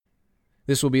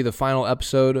This will be the final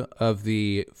episode of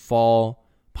the fall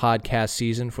podcast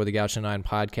season for the Gaucho 9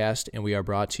 podcast, and we are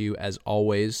brought to you, as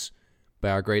always, by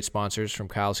our great sponsors from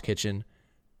Kyle's Kitchen.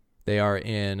 They are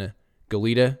in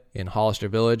Goleta, in Hollister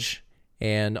Village,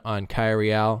 and on Calle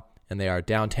Real, and they are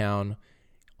downtown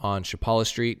on Chapala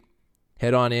Street.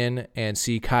 Head on in and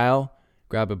see Kyle.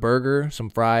 Grab a burger, some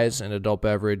fries, and adult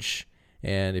beverage.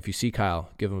 And if you see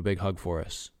Kyle, give him a big hug for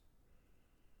us.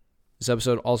 This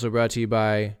episode also brought to you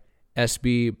by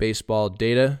SB Baseball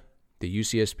Data, the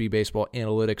UCSB Baseball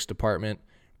Analytics Department.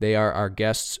 They are our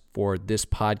guests for this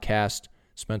podcast.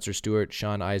 Spencer Stewart,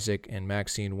 Sean Isaac, and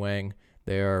Maxine Wang.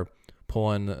 They are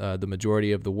pulling the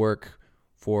majority of the work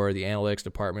for the analytics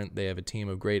department. They have a team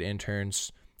of great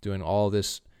interns doing all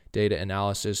this data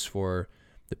analysis for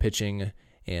the pitching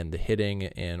and the hitting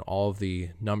and all of the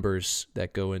numbers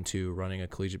that go into running a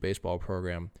collegiate baseball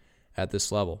program at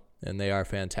this level. And they are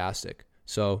fantastic.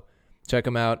 So check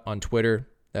them out on Twitter.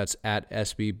 That's at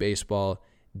SB Baseball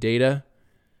Data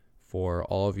for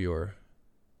all of your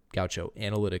Gaucho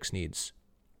analytics needs.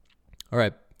 All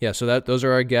right. Yeah, so those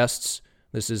are our guests.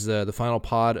 This is the final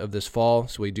pod of this fall.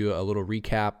 So we do a little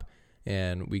recap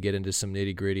and we get into some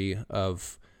nitty-gritty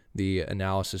of the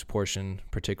analysis portion,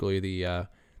 particularly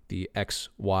the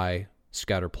XY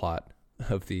scatter plot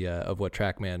of what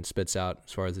TrackMan spits out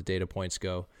as far as the data points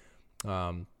go.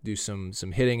 Do some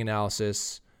hitting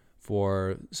analysis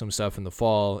for some stuff in the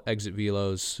fall, exit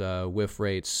velos, whiff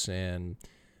rates, and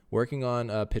working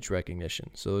on pitch recognition.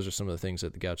 So those are some of the things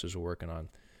that the Gauchos are working on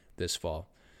this fall.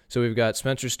 So we've got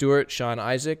Spencer Stewart, Sean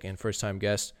Isaac, and first-time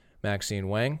guest Maxine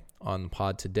Wang on the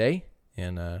pod today.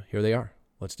 And here they are.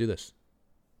 Let's do this.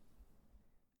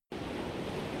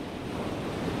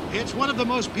 It's one of the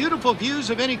most beautiful views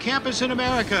of any campus in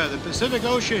America, the Pacific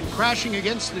Ocean crashing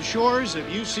against the shores of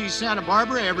UC Santa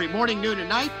Barbara every morning, noon, and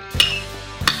night.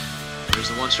 There's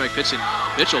the one-strike pitch, and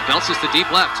Mitchell bounces to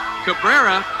deep left.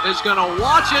 Cabrera is going to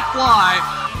watch it fly.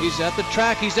 He's at the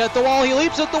track, he's at the wall, he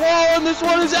leaps at the wall, and this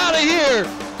one is out of here.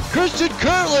 Christian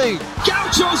Kirtley.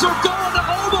 Gauchos are going to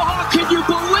Omaha, can you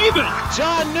believe it?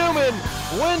 John Newman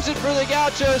wins it for the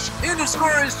Gauchos. In to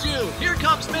score is due. Here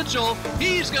comes Mitchell.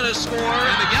 He's going to score.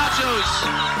 And the Gauchos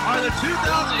are the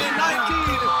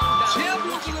 2019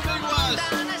 champions of the Big West.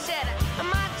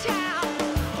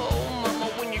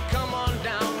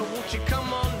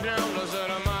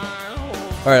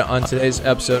 All right, on today's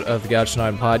episode of the Gaucho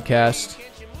 9 podcast,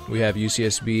 we have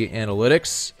UCSB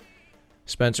Analytics.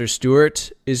 Spencer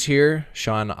Stewart is here.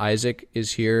 Sean Isaac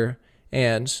is here.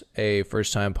 And a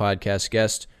first-time podcast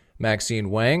guest, Maxine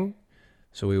Wang.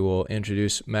 So we will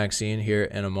introduce Maxine here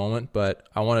in a moment, but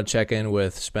I want to check in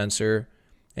with Spencer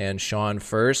and Sean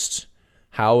first.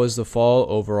 How was the fall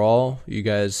overall? Are you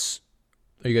guys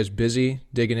busy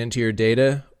digging into your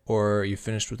data, or are you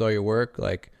finished with all your work?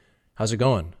 Like, how's it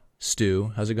going?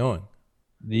 Stu, how's it going?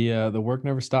 The work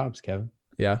never stops, Kevin.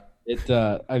 Yeah.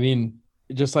 I mean,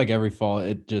 just like every fall,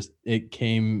 it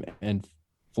came and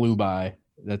flew by.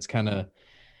 That's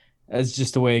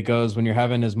just the way it goes when you're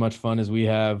having as much fun as we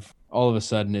have. All of a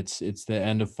sudden, it's the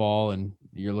end of fall and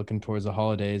you're looking towards the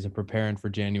holidays and preparing for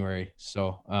January.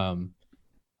 So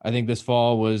I think this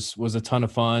fall was a ton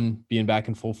of fun being back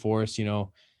in full force. You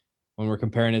know, when we're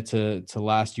comparing it to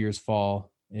last year's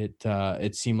fall,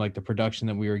 it seemed like the production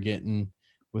that we were getting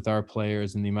with our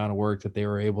players and the amount of work that they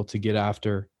were able to get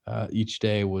after each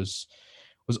day was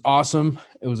awesome.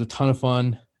 It was a ton of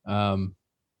fun.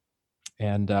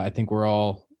 And I think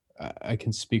I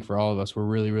can speak for all of us. We're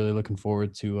really, really looking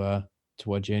forward to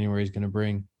what January is going to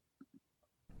bring.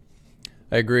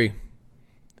 I agree.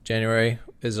 January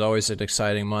is always an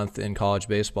exciting month in college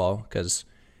baseball because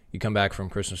you come back from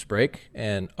Christmas break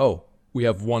and, we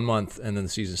have 1 month and then the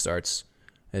season starts.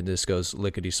 It just goes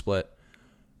lickety-split.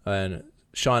 And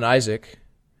Sean Isaac,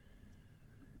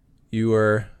 it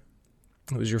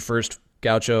was your first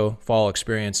Gaucho fall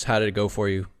experience. How did it go for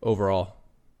you overall?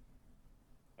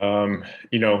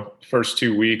 First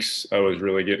 2 weeks, I was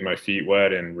really getting my feet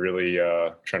wet and really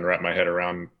trying to wrap my head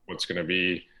around what's going to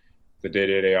be the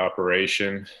day-to-day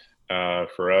operation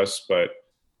for us. But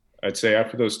I'd say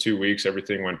after those 2 weeks,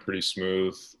 everything went pretty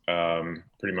smooth.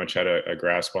 Pretty much had a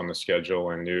grasp on the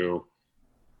schedule and knew,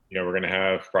 we're going to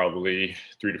have probably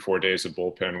 3 to 4 days of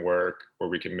bullpen work where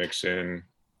we can mix in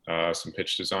some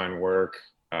pitch design work,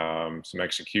 some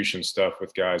execution stuff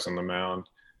with guys on the mound.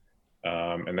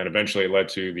 And then eventually it led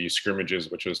to the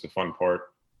scrimmages, which was the fun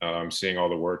part, seeing all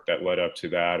the work that led up to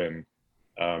that and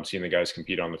seeing the guys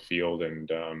compete on the field. And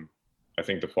I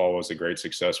think the fall was a great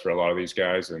success for a lot of these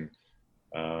guys. And,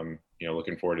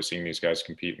 looking forward to seeing these guys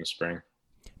compete in the spring.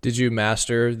 Did you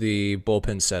master the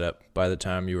bullpen setup by the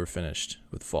time you were finished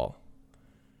with fall?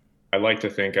 I like to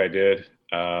think I did.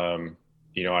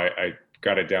 I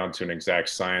got it down to an exact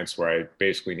science where I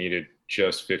basically needed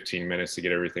just 15 minutes to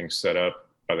get everything set up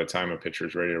by the time a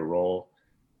pitcher's ready to roll.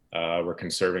 We're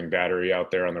conserving battery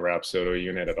out there on the Rapsodo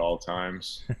unit at all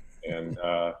times. And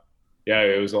yeah,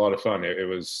 it was a lot of fun.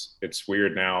 It's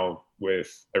weird now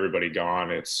with everybody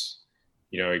gone.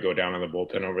 You go down in the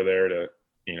bullpen over there to,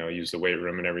 use the weight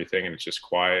room and everything, and it's just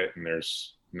quiet and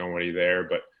there's nobody there.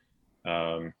 But,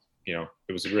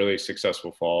 it was a really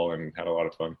successful fall and had a lot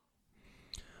of fun.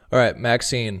 All right,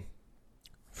 Maxine,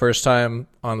 first time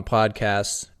on the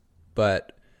podcast,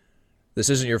 but this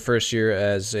isn't your first year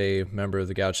as a member of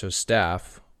the Gauchos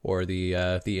staff or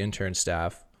the intern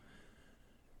staff.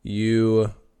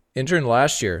 You interned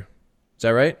last year, is that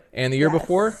right? And the year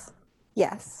before?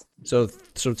 Yes. So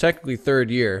technically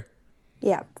third year.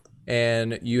 Yep.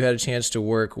 And you had a chance to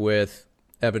work with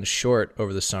Evan Short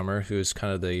over the summer, who's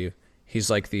he's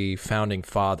like the founding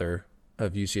father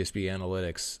of UCSB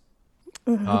Analytics.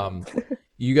 Mm-hmm.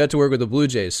 You got to work with the Blue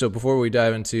Jays. So before we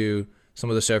dive into some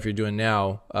of the stuff you're doing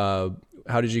now,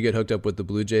 how did you get hooked up with the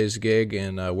Blue Jays gig,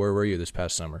 and where were you this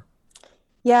past summer?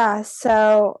 Yeah,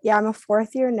 so I'm a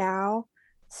fourth year now,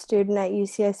 student at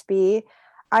UCSB.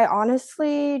 I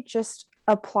honestly just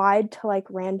applied to like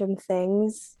random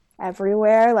things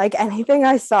everywhere. Like anything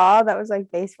I saw that was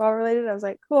like baseball related, I was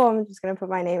like, cool, I'm just going to put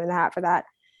my name in the hat for that.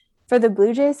 For the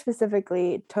Blue Jays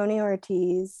specifically, Tony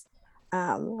Ortiz,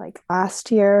 like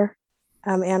last year,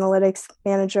 analytics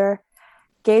manager,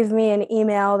 gave me an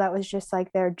email that was just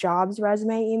like their jobs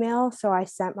resume email. So I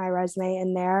sent my resume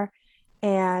in there,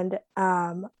 and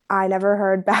I never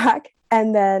heard back.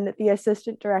 And then the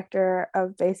assistant director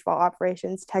of baseball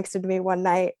operations texted me one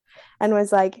night and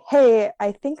was like, hey,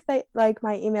 I think that like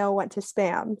my email went to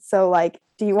spam. So like,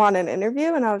 do you want an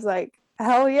interview? And I was like,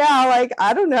 hell yeah. Like,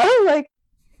 I don't know. Like,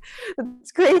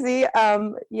 it's crazy.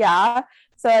 Yeah.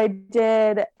 So I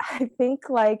did, I think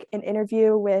like an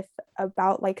interview with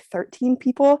about like 13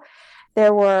 people.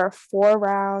 There were 4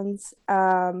 rounds.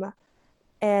 And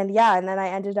yeah, and then I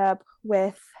ended up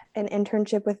with an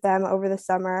internship with them over the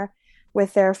summer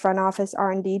with their front office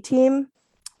R&D team.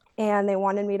 And they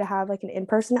wanted me to have like an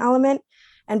in-person element.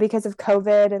 And because of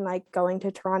COVID and like going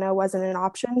to Toronto wasn't an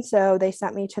option, so they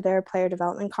sent me to their player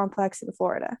development complex in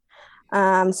Florida.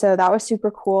 So that was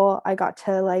super cool. I got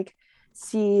to like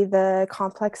see the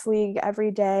complex league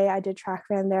every day. I did track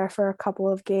ran there for a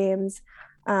couple of games.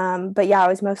 But yeah, I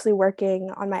was mostly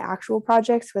working on my actual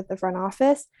projects with the front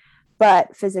office,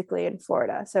 but physically in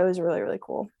Florida. So it was really, really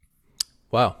cool.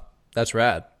 Wow, that's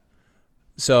rad.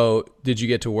 So did you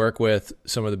get to work with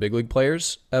some of the big league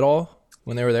players at all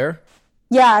when they were there?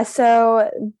 Yeah,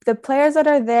 so the players that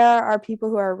are there are people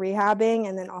who are rehabbing,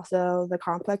 and then also the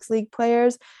complex league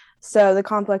players. So the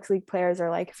complex league players are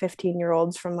like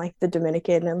 15-year-olds from like the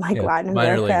Dominican and like Latin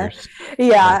America.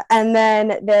 Yeah. And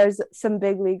then there's some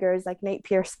big leaguers like Nate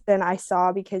Pearson I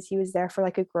saw because he was there for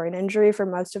like a groin injury for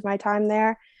most of my time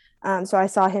there. So I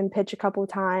saw him pitch a couple of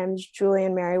times.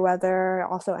 Julian Merriweather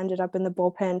also ended up in the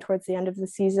bullpen towards the end of the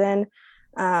season.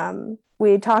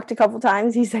 We talked a couple of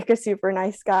times. He's like a super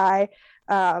nice guy.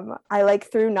 I like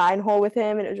threw 9-hole with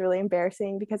him, and it was really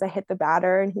embarrassing because I hit the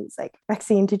batter and he was like,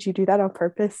 Maxine, did you do that on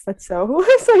purpose? That's so, I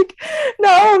was like, no,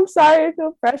 I'm sorry. I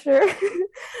feel pressure.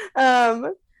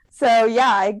 So yeah,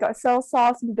 I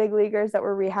saw some big leaguers that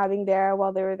were rehabbing there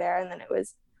while they were there. And then it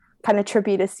was kind of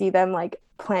trippy to see them like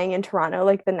playing in Toronto,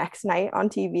 like the next night on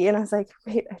TV. And I was like,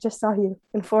 wait, I just saw you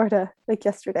in Florida like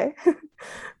yesterday.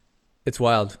 It's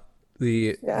wild.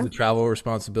 The travel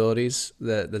responsibilities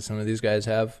that some of these guys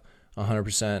have.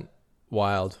 100%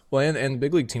 wild. Well, and the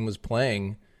big league team was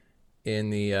playing in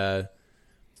the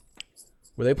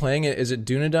were they playing it? Is it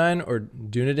Dunedin or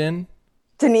Dunedin?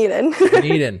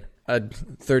 Dunedin.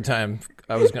 Third time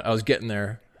I was getting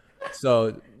there.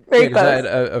 So I had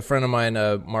a friend of mine,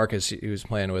 Marcus, he was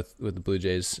playing with the Blue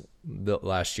Jays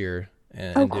last year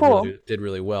and cool. did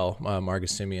really well.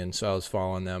 Marcus Simeon. So I was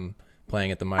following them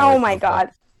playing at the minor. Oh my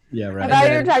God. Yeah, right. I thought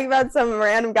you were talking about some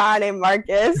random guy named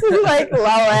Marcus. Like, low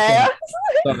way.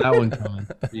 Saw that one coming.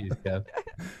 Jeez, Kev.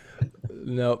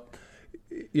 Nope.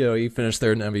 He finished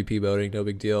third in MVP voting. No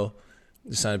big deal.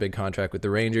 Just signed a big contract with the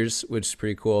Rangers, which is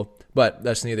pretty cool. But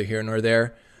that's neither here nor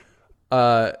there.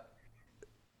 Well,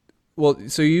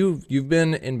 so you've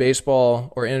been in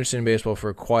baseball or interested in baseball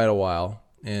for quite a while,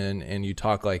 and you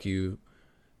talk like you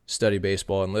study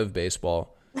baseball and live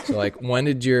baseball. So, like, when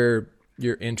did your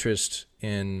interest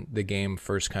in the game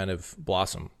first kind of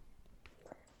blossom?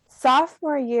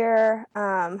 Sophomore year,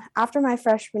 after my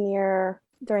freshman year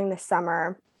during the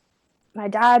summer, my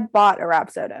dad bought a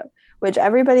Rapsodo, which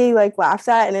everybody like laughs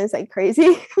at and is like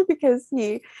crazy because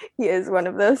he is one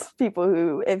of those people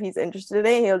who, if he's interested in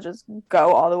it, he'll just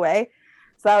go all the way.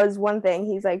 So that was one thing.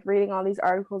 He's like reading all these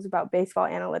articles about baseball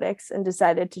analytics and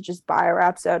decided to just buy a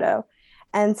Rapsodo.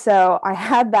 And so I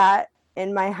had that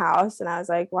in my house and I was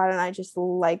like, why don't I just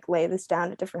like lay this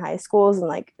down at different high schools and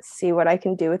like see what I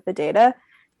can do with the data?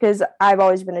 Because I've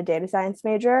always been a data science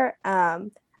major.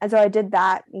 And so I did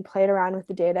that and played around with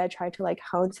the data, tried to like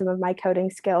hone some of my coding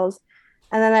skills.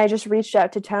 And then I just reached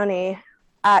out to Tony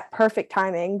at perfect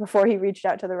timing before he reached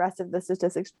out to the rest of the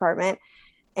statistics department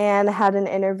and had an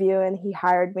interview, and he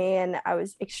hired me, and I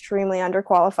was extremely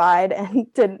underqualified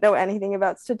and didn't know anything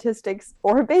about statistics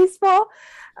or baseball.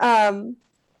 And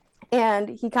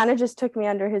he kind of just took me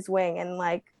under his wing and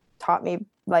like taught me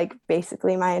like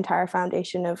basically my entire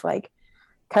foundation of like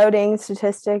coding,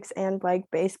 statistics, and like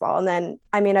baseball. And then,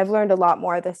 I mean, I've learned a lot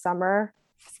more this summer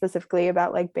specifically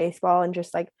about like baseball, and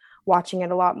just like watching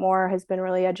it a lot more has been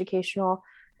really educational.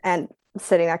 And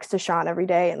sitting next to Sean every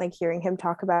day and like hearing him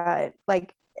talk about it,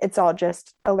 like it's all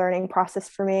just a learning process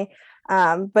for me.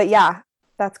 But yeah,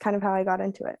 that's kind of how I got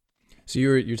into it. So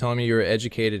you're telling me you were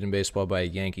educated in baseball by a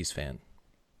Yankees fan?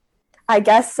 I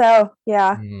guess so.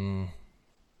 Yeah.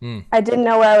 I didn't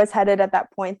know where I was headed at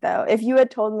that point, though. If you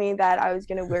had told me that I was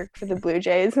going to work for the Blue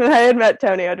Jays when I had met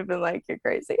Tony, I'd have been like, you're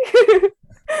crazy.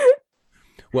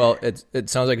 Well, it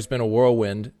sounds like it's been a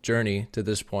whirlwind journey to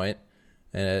this point,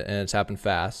 and it's happened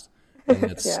fast, and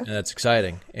it's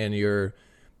exciting. And you're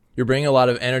bringing a lot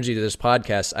of energy to this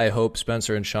podcast. I hope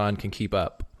Spencer and Sean can keep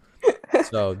up.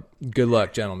 So good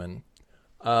luck, gentlemen.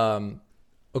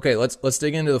 Okay, let's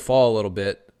dig into the fall a little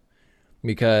bit,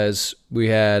 because we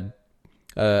had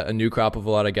a new crop of a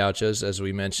lot of Gauchos, as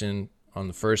we mentioned on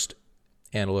the first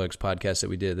analytics podcast that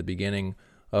we did at the beginning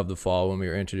of the fall when we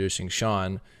were introducing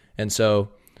Sean. And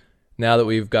so now that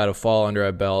we've got a fall under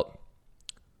our belt,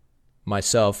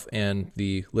 myself and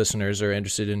the listeners are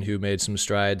interested in who made some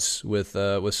strides with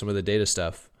some of the data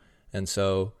stuff. And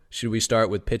so should we start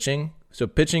with pitching? So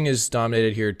pitching is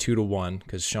dominated here 2-1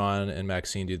 because Sean and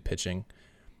Maxine do the pitching,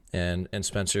 and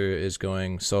Spencer is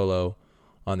going solo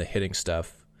on the hitting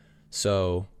stuff.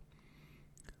 So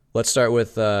let's start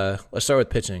with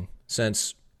pitching,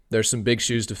 since there's some big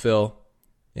shoes to fill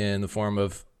in the form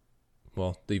of,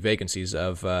 well, the vacancies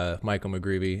of Michael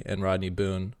McGreevy and Rodney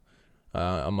Boone,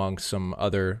 among some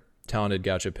other talented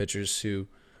Gaucho pitchers who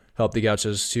helped the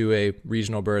Gauchos to a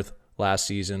regional berth last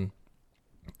season.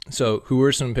 So who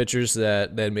were some pitchers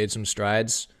that made some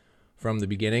strides from the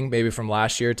beginning, maybe from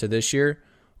last year to this year,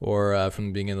 or from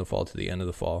the beginning of the fall to the end of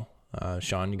the fall?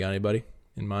 Sean, you got anybody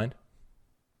in mind?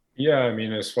 Yeah, I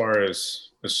mean, as far as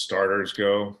the starters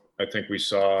go, I think we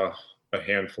saw a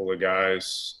handful of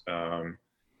guys.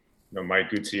 Mike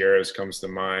Gutierrez comes to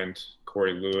mind,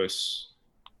 Corey Lewis,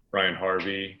 Ryan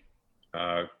Harvey,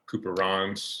 Cooper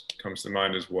Rons comes to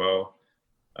mind as well.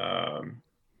 I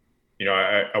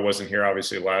wasn't here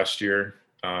obviously last year,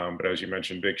 but as you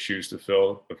mentioned, big shoes to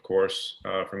fill, of course,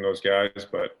 from those guys.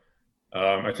 But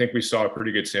I think we saw a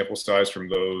pretty good sample size from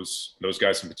those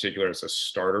guys in particular as a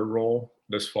starter role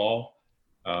this fall.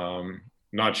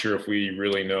 Not sure if we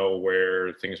really know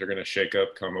where things are going to shake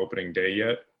up come opening day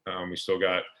yet. We still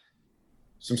got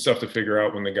some stuff to figure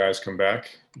out when the guys come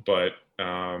back, but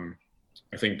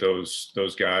I think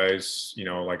those guys,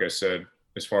 like I said,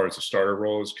 as far as the starter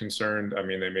role is concerned, I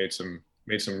mean, they made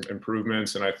some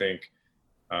improvements, and I think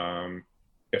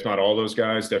if not all those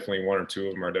guys, definitely one or two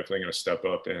of them are definitely going to step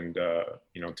up and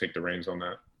take the reins on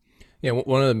that. Yeah,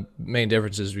 one of the main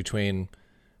differences between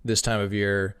this time of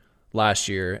year last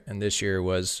year and this year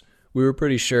was we were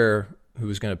pretty sure who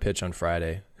was going to pitch on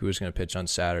Friday, who was going to pitch on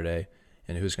Saturday,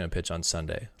 and who was going to pitch on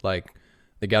Sunday. Like,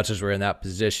 the Gauchos were in that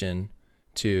position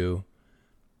to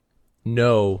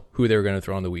know who they were going to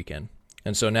throw on the weekend.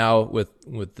 And so now with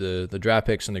the draft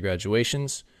picks and the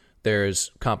graduations,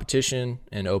 there's competition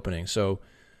and opening. So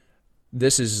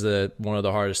this is one of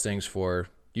the hardest things for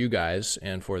you guys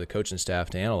and for the coaching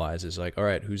staff to analyze, is like, all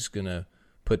right, who's going to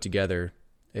put together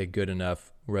a good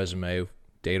enough resume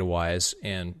data-wise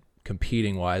and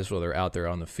competing-wise while they're out there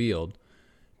on the field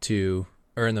to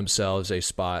earn themselves a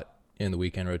spot in the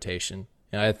weekend rotation.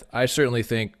 And I certainly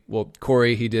think, well,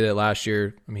 Corey, he did it last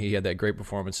year. I mean, he had that great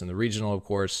performance in the regional, of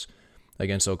course,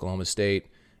 against Oklahoma State,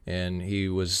 and he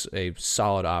was a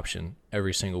solid option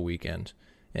every single weekend.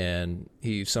 And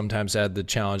he sometimes had the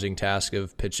challenging task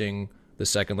of pitching the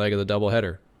second leg of the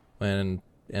doubleheader and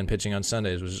pitching on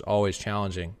Sundays, which is always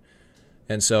challenging.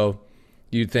 And so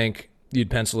you'd think you'd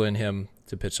pencil in him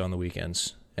to pitch on the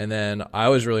weekends. And then I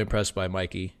was really impressed by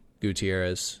Mikey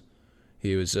Gutierrez.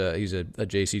 He's a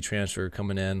JC transfer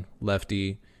coming in,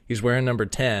 lefty. he's wearing number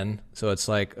 10. So it's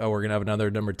like, oh, we're gonna have another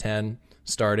number 10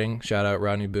 starting. Shout out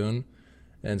Rodney Boone.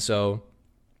 And so,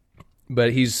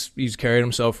 but he's carried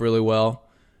himself really well,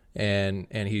 and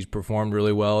he's performed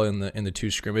really well in the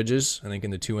two scrimmages. I think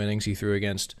in the 2 innings he threw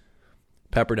against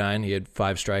Pepperdine, he had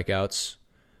 5 strikeouts,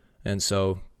 and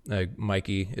so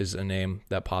Mikey is a name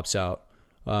that pops out.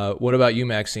 What about you,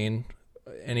 Maxine?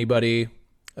 Anybody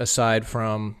aside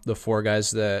from the 4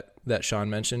 guys that Sean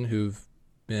mentioned who've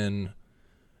been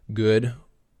good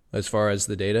as far as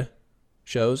the data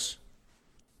shows?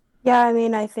 Yeah, I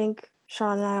mean, I think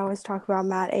Sean and I always talk about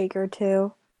Matt Ager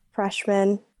too,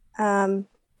 freshman.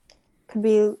 Could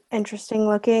be interesting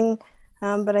looking,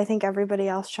 but I think everybody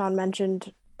else Sean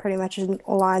mentioned pretty much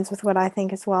aligns with what I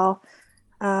think as well.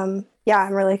 Yeah,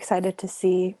 I'm really excited to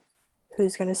see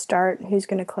who's going to start, who's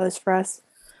going to close for us,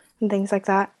 and things like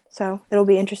that. So it'll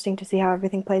be interesting to see how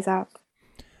everything plays out.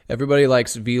 Everybody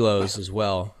likes velos as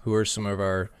well. Who are some of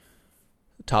our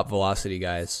top velocity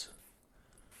guys?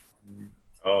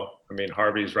 Oh, I mean,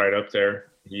 Harvey's right up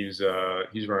there. He's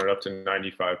running up to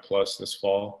 95 plus this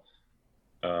fall.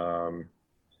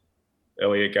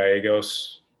 Elliot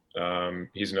Gallegos,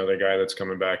 he's another guy that's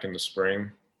coming back in the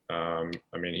spring. I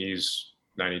mean, he's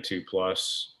 92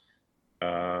 plus.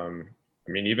 I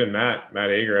mean, even Matt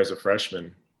Ager as a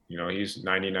freshman, you know, he's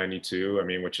 92, I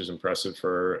mean, which is impressive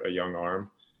for a young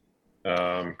arm.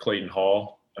 Clayton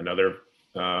Hall, another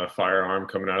firearm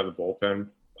coming out of the bullpen,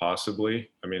 possibly.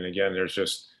 I mean, again, there's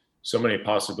just so many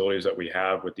possibilities that we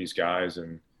have with these guys.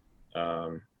 And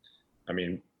I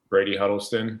mean, Brady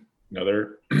Huddleston,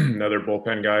 another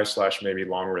bullpen guy / maybe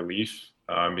long relief,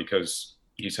 because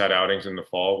he's had outings in the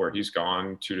fall where he's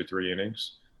gone 2 to 3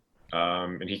 innings,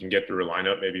 and he can get through a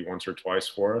lineup maybe once or twice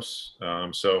for us.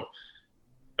 So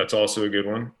that's also a good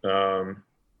one.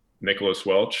 Nicholas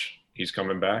Welch, he's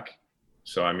coming back.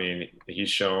 So, I mean,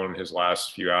 he's shown his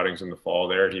last few outings in the fall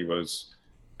there, he was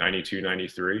 92,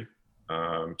 93.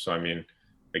 So, I mean,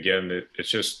 again, it's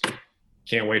just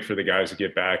can't wait for the guys to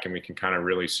get back and we can kind of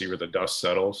really see where the dust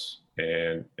settles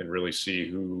and really see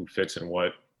who fits in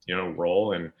what, you know,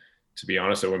 role. And to be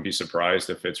honest, I wouldn't be surprised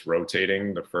if it's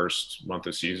rotating the first month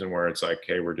of season where it's like,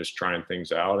 hey, we're just trying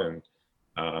things out.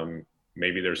 And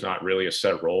maybe there's not really a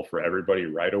set role for everybody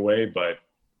right away, but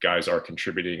guys are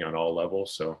contributing on all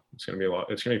levels. So it's going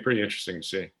to be pretty interesting to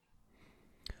see.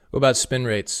 What about spin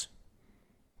rates?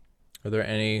 Are there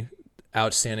any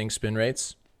outstanding spin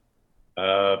rates?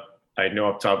 I know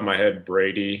off the top of my head,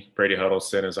 Brady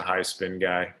Huddleston is a high spin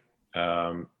guy.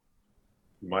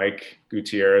 Mike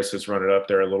Gutierrez has run it up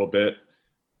there a little bit.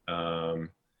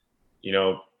 You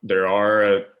know, there are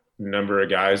a number of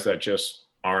guys that just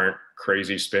aren't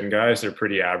crazy spin guys. They're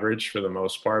pretty average for the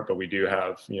most part, but we do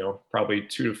have, you know, probably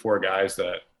 2 to 4 guys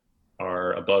that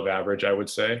are above average, I would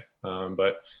say.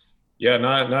 But yeah,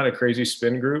 not a crazy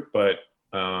spin group, but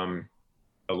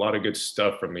a lot of good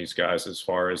stuff from these guys as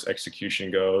far as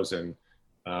execution goes and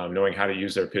knowing how to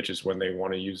use their pitches when they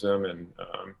want to use them. And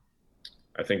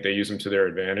I think they use them to their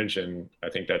advantage, and I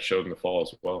think that showed in the fall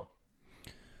as well.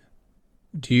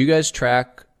 Do you guys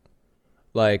track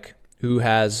like who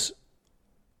has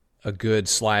a good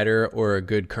slider or a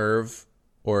good curve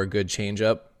or a good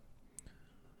changeup?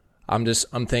 I'm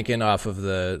thinking off of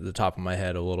the top of my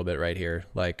head a little bit right here.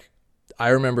 Like, I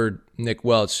remember Nick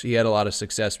Welch, he had a lot of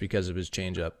success because of his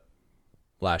changeup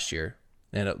last year.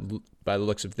 And by the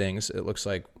looks of things, it looks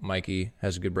like Mikey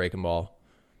has a good breaking ball.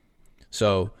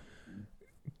 So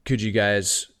could you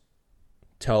guys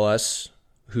tell us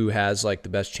who has like the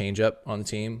best changeup on the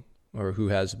team, or who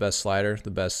has the best slider,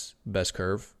 the best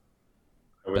curve,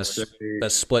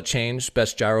 best split change,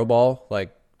 best gyro ball?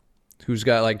 Like, who's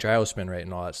got like gyro spin rate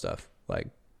and all that stuff? Like,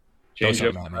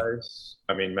 changeup wise,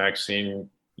 I mean, Maxine,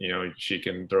 you know, she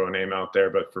can throw a name out there,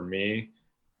 but for me,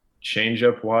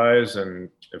 changeup wise, and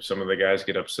if some of the guys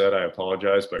get upset, I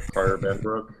apologize, but Carter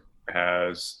Benbrook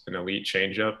has an elite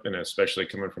changeup, and especially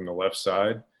coming from the left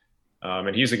side.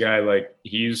 And he's a guy, like,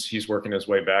 he's working his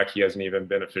way back. He hasn't even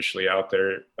been officially out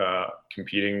there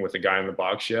competing with a guy in the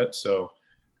box yet. So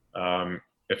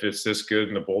if it's this good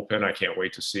in the bullpen, I can't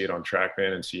wait to see it on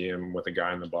TrackMan and see him with a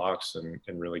guy in the box and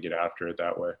really get after it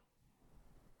that way.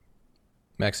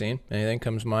 Maxine, anything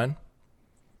comes to mind?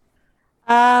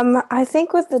 I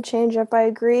think with the changeup, I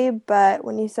agree. But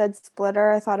when you said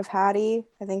splitter, I thought of Hattie.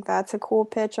 I think that's a cool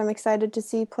pitch. I'm excited to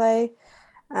see play.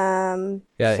 Hayden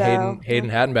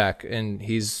Hattenback, and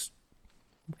Hayden's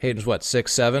what,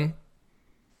 6'7",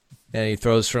 and he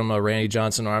throws from a Randy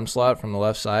Johnson arm slot from the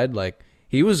left side. Like,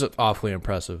 he was awfully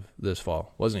impressive this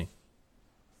fall, wasn't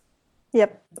he?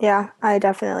 Yep. Yeah, I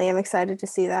definitely am excited to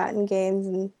see that in games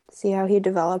and see how he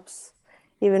develops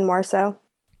even more so.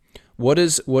 What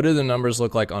do the numbers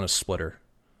look like on a splitter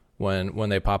when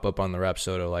they pop up on the rep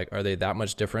photo? Like, are they that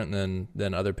much different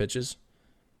than other pitches?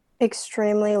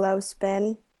 Extremely low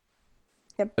spin.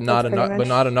 Yep, But that's pretty much.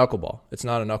 not a knuckleball. It's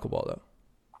not a knuckleball though.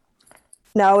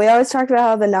 No, we always talked about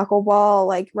how the knuckleball,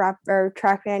 like rap or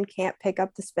TrackMan, can't pick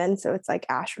up the spin, so it's like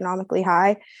astronomically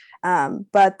high.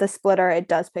 But the splitter, it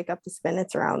does pick up the spin.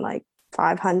 It's around like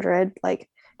 500, like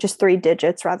just 3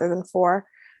 digits rather than 4.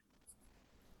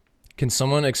 Can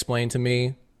someone explain to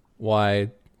me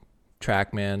why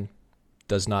TrackMan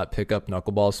does not pick up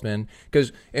knuckleball spin?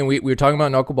 And we were talking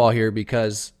about knuckleball here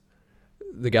because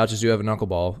the Gauchos do have a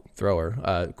knuckleball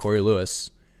thrower, Corey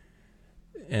Lewis,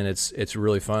 and it's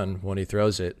really fun when he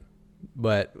throws it.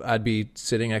 But I'd be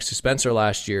sitting next to Spencer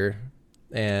last year,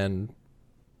 and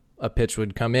a pitch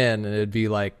would come in, and it'd be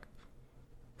like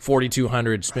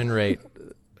 4,200 spin rate,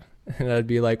 and I'd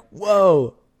be like,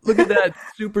 "Whoa, look at that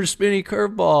super spinny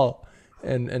curveball!"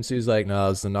 And so he's like, "No, that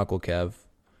was the knuckle, Kev.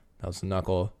 That was the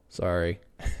knuckle. Sorry."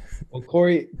 Well,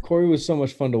 Corey was so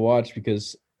much fun to watch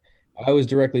because I was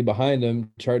directly behind him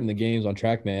charting the games on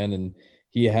TrackMan, and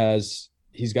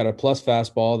he's got a plus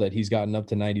fastball that he's gotten up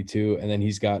to 92, and then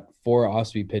he's got 4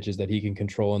 off-speed pitches that he can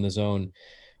control in the zone.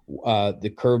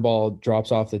 The curveball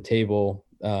drops off the table.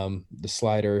 The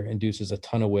slider induces a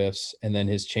ton of whiffs, and then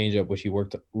his changeup, which he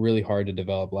worked really hard to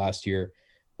develop last year,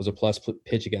 was a plus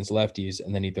pitch against lefties,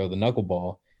 and then he'd throw the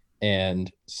knuckleball.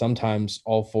 And sometimes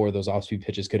all 4 of those off-speed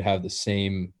pitches could have the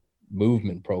same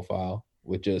movement profile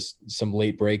with just some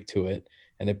late break to it,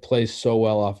 and it plays so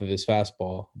well off of his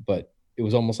fastball. But it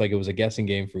was almost like it was a guessing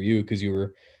game for you because you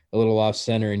were a little off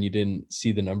center and you didn't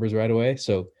see the numbers right away.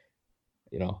 So,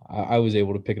 I was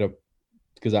able to pick it up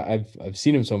because I've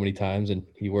seen him so many times and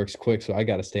he works quick, so I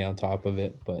got to stay on top of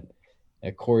it. But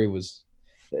Corey was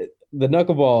the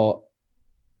knuckleball,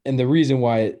 and the reason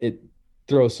why it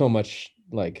throws so much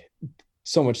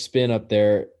spin up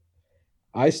there,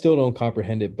 I still don't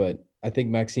comprehend it, but I think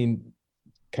Maxine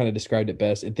kind of described it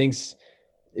best. It thinks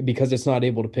because it's not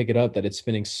able to pick it up that it's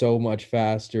spinning so much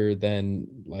faster than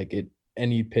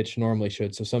any pitch normally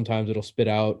should. So sometimes it'll spit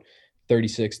out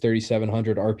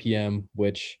 3,700 RPM,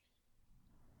 which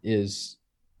is,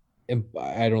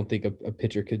 I don't think a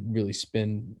pitcher could really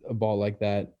spin a ball like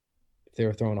that. If they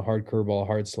were throwing a hard curveball,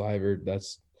 hard slider,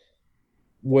 that's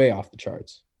way off the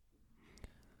charts.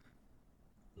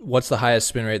 What's the highest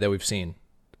spin rate that we've seen?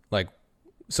 Like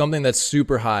something that's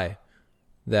super high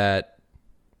that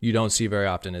you don't see very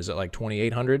often. Is it like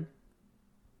 2,800?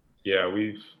 Yeah,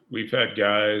 we've had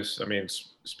guys. I mean,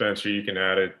 Spencer, you can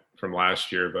add it from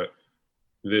last year, but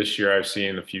this year I've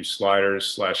seen a few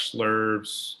sliders /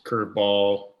 slurves,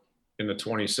 curveball in the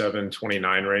 27,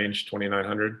 29 range,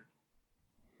 2,900.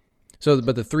 So,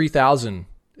 but the 3,000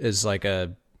 is like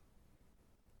do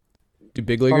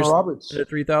big leaguers Connor Roberts at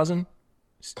 3,000?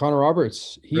 Connor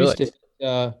Roberts, he really? used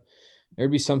to. There'd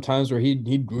be some times where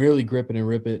he'd really grip it and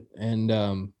rip it,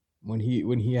 and when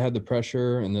he had the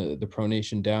pressure and the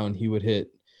pronation down, he'd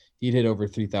hit over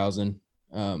 3,000.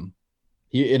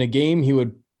 He in a game he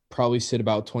would probably sit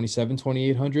about 27,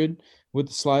 2,800 with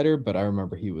the slider, but I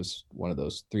remember he was one of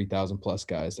those 3,000 plus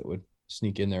guys that would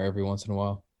sneak in there every once in a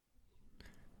while.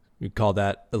 We call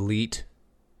that elite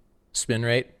spin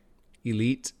rate.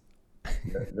 Elite.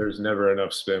 There's never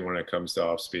enough spin when it comes to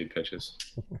off-speed pitches.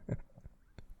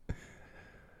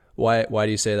 Why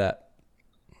do you say that?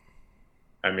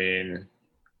 I mean,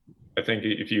 I think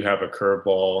if you have a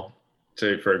curveball,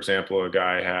 say, for example, a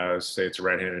guy has, say it's a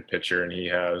right-handed pitcher and he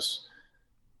has,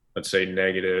 let's say,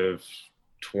 negative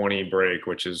 20 break,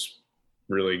 which is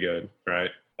really good,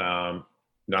 right?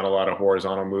 Not a lot of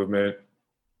horizontal movement,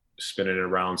 spinning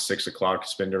around 6 o'clock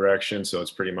spin direction, so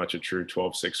it's pretty much a true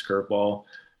 12-6 curveball.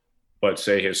 But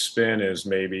say his spin is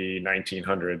maybe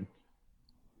 1,900,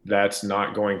 that's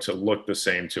not going to look the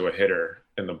same to a hitter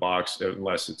in the box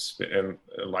unless it's, and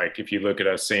like if you look at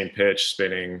a same pitch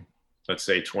spinning, let's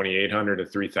say 2,800 to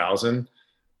 3,000,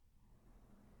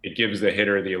 it gives the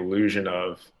hitter the illusion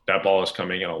of that ball is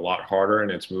coming in a lot harder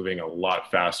and it's moving a lot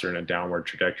faster in a downward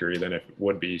trajectory than if it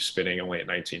would be spinning only at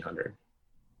 1,900.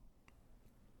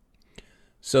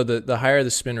 So the higher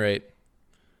the spin rate,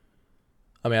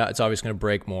 I mean, it's obviously going to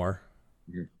break more.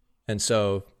 Mm-hmm. And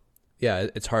so, yeah,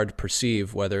 it's hard to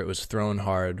perceive whether it was thrown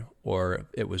hard or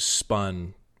it was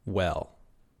spun well.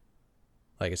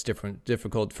 Like it's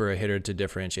difficult for a hitter to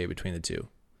differentiate between the two.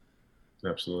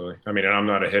 Absolutely. I mean, I'm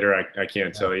not a hitter. I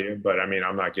can't tell you, but I mean,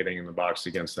 I'm not getting in the box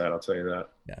against that. I'll tell you that.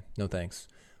 Yeah. No, thanks.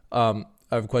 I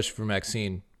have a question for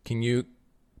Maxine. Can you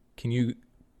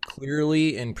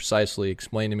clearly and precisely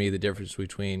explain to me the difference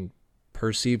between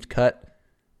perceived cut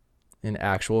and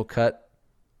actual cut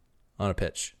on a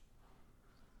pitch?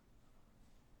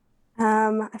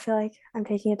 I feel like I'm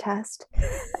taking a test.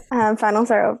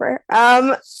 Finals are over.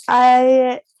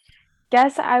 I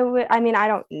guess I mean, I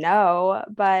don't know,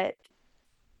 but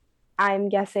I'm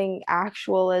guessing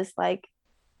actual is like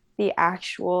the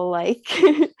actual like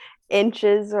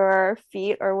inches or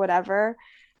feet or whatever.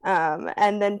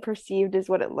 And then perceived is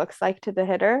what it looks like to the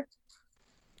hitter.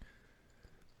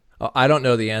 I don't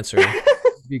know the answer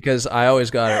because I always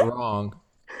got it wrong.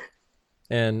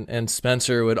 And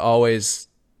Spencer would always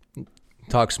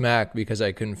talk smack because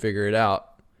I couldn't figure it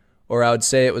out. Or I would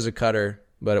say it was a cutter,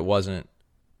 but it wasn't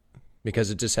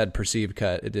because it just had perceived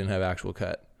cut. It didn't have actual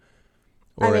cut.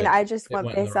 Or I mean, I just it went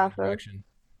went in the based wrong off of direction.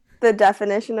 the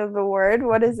definition of the word.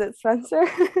 What is it, Spencer?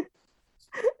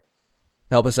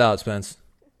 Help us out, Spence.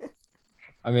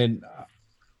 I mean,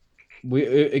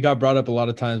 it got brought up a lot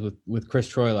of times with Chris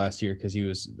Troy last year because he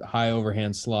was a high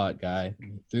overhand slot guy,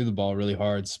 threw the ball really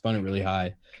hard, spun it really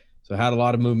high, so it had a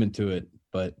lot of movement to it.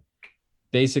 But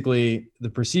basically, the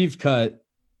perceived cut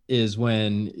is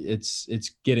when it's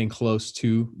getting close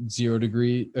to 0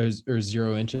 degree or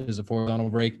 0 inches of horizontal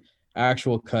break.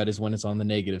 Actual cut is when it's on the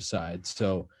negative side.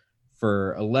 So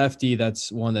for a lefty,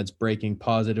 that's one that's breaking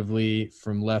positively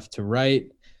from left to right.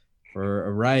 For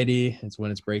a righty, it's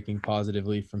when it's breaking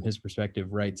positively from his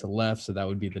perspective, right to left. So that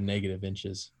would be the negative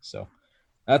inches. So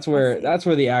that's where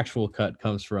the actual cut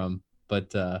comes from.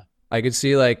 But I could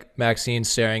see like Maxine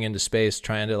staring into space,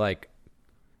 trying to like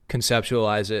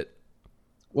conceptualize it.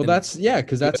 Well,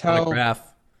 because that's how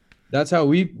graph. That's how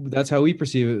we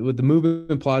perceive it with the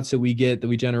movement plots that we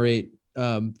generate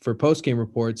for post game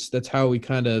reports. That's how we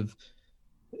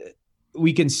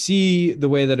can see the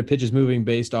way that a pitch is moving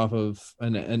based off of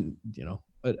an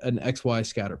XY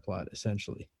scatter plot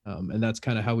essentially, and that's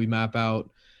kind of how we map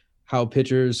out how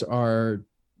pitchers are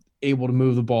able to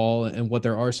move the ball and what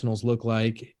their arsenals look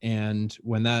like. And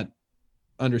when that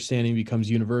understanding becomes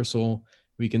universal,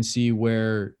 we can see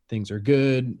where things are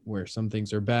good, where some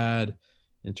things are bad,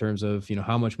 in terms of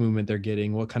how much movement they're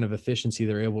getting, what kind of efficiency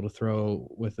they're able to throw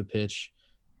with the pitch,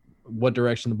 what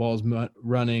direction the ball is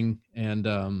running, and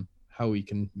how we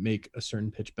can make a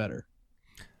certain pitch better.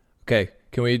 Okay,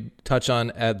 can we touch on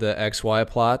the XY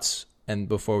plots and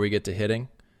before we get to hitting?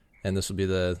 And this will be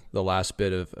the last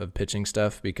bit of pitching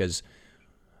stuff, because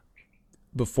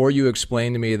before you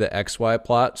explained to me the XY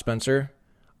plot, Spencer,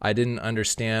 I didn't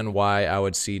understand why I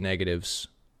would see negatives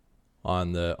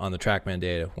on the TrackMan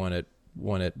data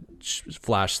when it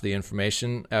flashed the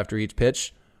information after each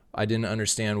pitch. I didn't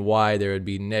understand why there would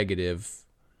be negative,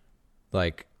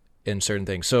 like, in certain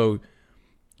things. So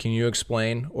can you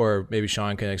explain, or maybe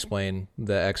Sean can explain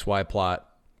the XY plot?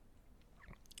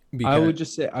 I would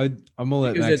just say I'm gonna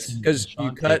let Maxine because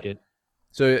you cut it.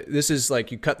 So this is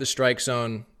like you cut the strike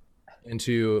zone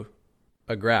into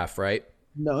a graph, right?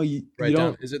 No, you Right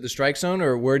don't. down. Is it the strike zone,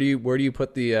 or where do you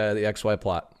put the XY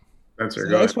plot? That's So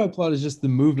the XY plot is just the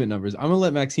movement numbers. I'm gonna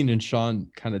let Maxine and Sean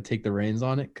kind of take the reins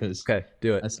on it because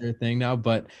do it. That's their thing now.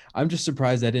 But I'm just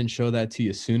surprised I didn't show that to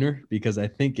you sooner, because I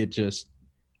think it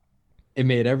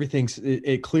made everything.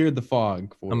 It cleared the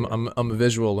fog for you. I'm a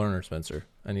visual learner, Spencer.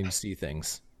 I need to see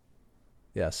things.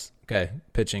 Yes. Okay.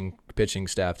 Pitching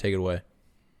staff, take it away.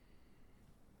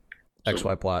 So,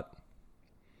 XY plot.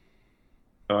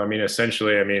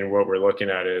 Essentially, what we're looking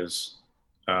at is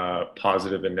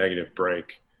positive and negative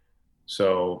break.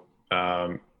 So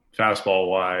fastball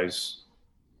wise,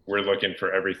 we're looking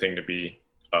for everything to be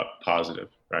up positive,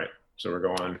 right? So we're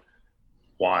going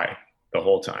Y the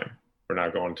whole time. We're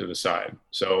not going to the side.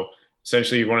 So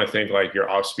essentially you want to think like your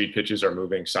off-speed pitches are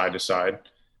moving side to side.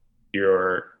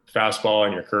 Your fastball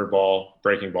and your curveball,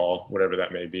 breaking ball, whatever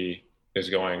that may be, is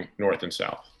going north and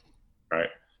south, right?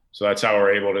 So that's how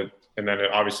we're able to, and then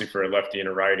obviously for a lefty and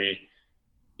a righty,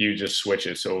 you just switch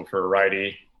it. So for a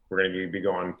righty, we're going to be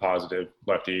going positive.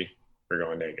 Lefty, we're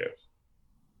going negative.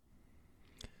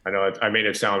 I know I made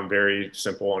it sound very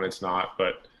simple, and it's not,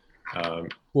 but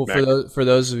for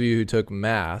those of you who took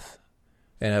math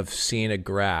and have seen a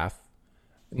graph,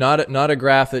 not a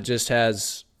graph that just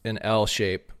has an L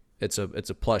shape. It's a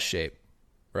plus shape,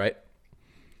 right?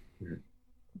 Mm-hmm.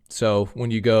 So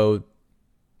when you go,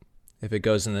 if it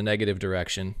goes in the negative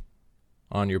direction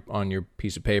on your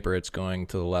piece of paper, it's going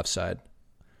to the left side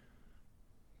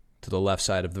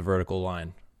of the vertical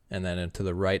line, and then to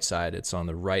the right side, it's on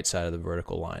the right side of the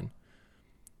vertical line.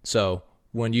 So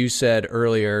when you said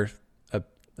earlier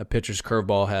a pitcher's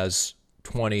curveball has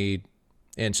 20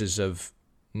 inches of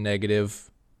negative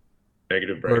break.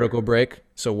 Vertical break.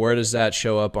 So where does that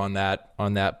show up on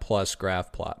that plus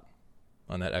graph plot,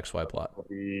 on that XY plot? It'll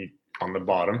be on the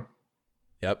bottom.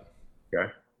 Yep.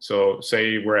 Okay. So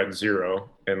say we're at 0,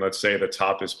 and let's say the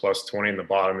top is plus 20 and the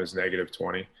bottom is negative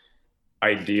 20.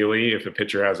 ideally, if a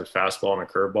pitcher has a fastball and a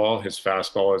curveball, his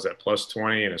fastball is at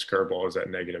 +20 and his curveball is at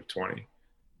 -20.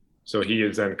 So he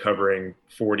is then covering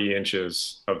 40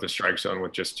 inches of the strike zone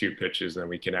with just 2 pitches. Then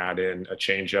we can add in a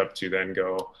changeup to then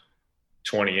go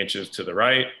 20 inches to the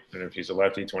right. And if he's a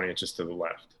lefty, 20 inches to the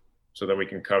left. So that we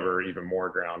can cover even more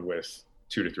ground with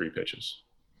 2 to 3 pitches.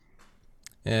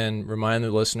 And remind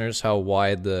the listeners how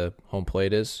wide the home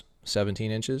plate is,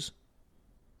 17 inches?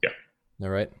 Yeah. Is that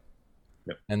right?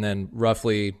 Yep. And then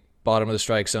roughly bottom of the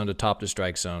strike zone to top of the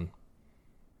strike zone,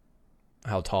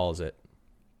 how tall is it?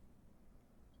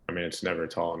 I mean, it's never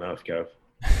tall enough, Kev.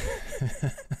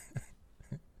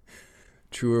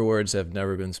 Truer words have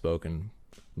never been spoken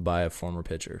by a former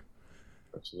pitcher.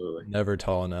 Absolutely. Never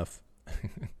tall enough.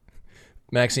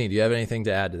 Maxine, do you have anything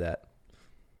to add to that?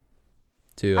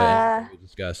 To what we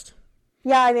discussed?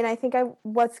 Yeah, I mean, I think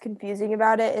what's confusing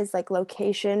about it is like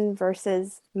location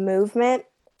versus movement.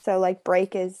 So like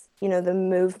break is, the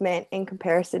movement in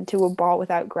comparison to a ball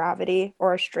without gravity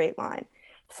or a straight line.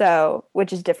 So,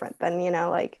 which is different than,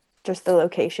 like just the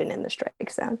location in the strike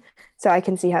zone. So I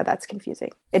can see how that's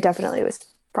confusing. It definitely was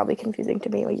probably confusing to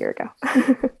me a year ago.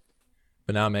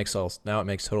 But now it makes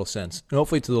total sense. And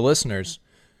hopefully to the listeners,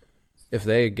 if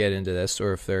they get into this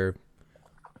or if they're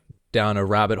down a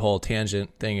rabbit hole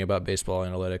tangent thinking about baseball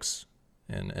analytics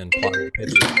and plotting the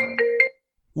pitches.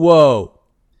 Whoa.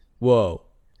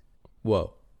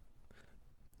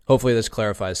 Hopefully this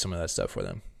clarifies some of that stuff for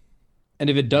them. And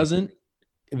if it doesn't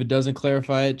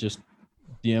clarify it, just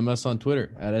DM us on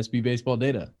Twitter at SB Baseball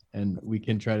Data, and we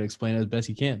can try to explain it as best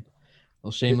you can. A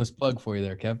little shameless plug for you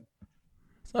there, Kev.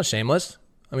 It's not shameless.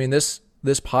 I mean, this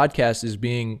podcast is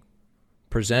being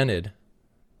presented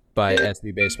by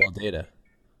SB Baseball Data.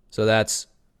 So that's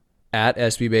at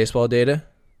SB Baseball Data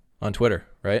on Twitter,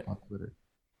 right? On Twitter.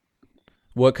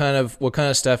 What kind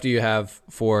of stuff do you have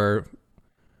for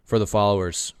the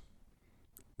followers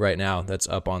right now that's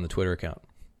up on the Twitter account?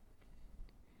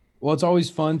 Well, it's always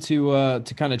fun to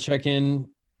kind of check in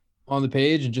on the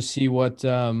page and just see what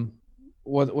some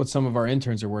of our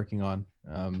interns are working on.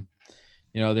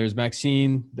 There's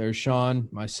Maxine, there's Sean,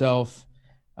 myself,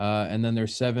 and then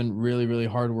there's 7 really, really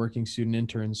hardworking student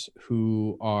interns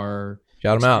who are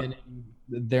shout them out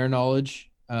their knowledge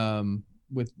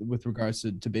with regards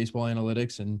to baseball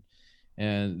analytics,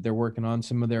 and they're working on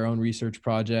some of their own research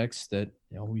projects that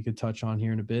we could touch on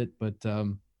here in a bit, but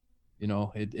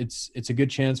it's a good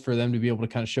chance for them to be able to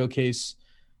kind of showcase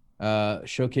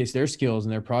their skills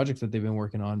and their projects that they've been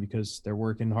working on, because they're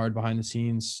working hard behind the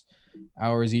scenes,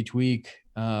 hours each week.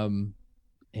 The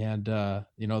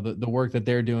work that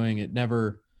they're doing, it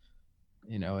never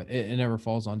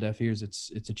falls on deaf ears.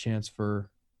 It's a chance for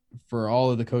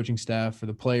all of the coaching staff, for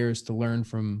the players to learn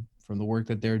from the work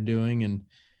that they're doing. And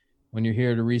when you're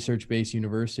here at a research-based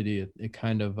university, it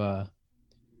kind of,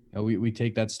 we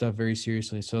take that stuff very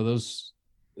seriously. So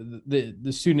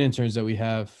the student interns that we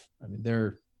have, I mean,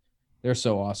 they're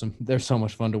so awesome. They're so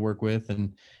much fun to work with.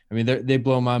 And I mean, they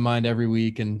blow my mind every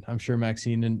week. And I'm sure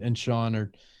Maxine and Sean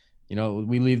are,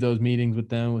 we leave those meetings with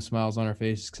them with smiles on our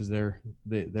faces because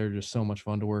they're just so much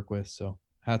fun to work with. So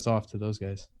hats off to those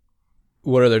guys.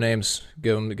 What are their names?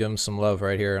 Give them some love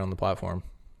right here on the platform.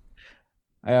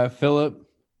 I have Philip,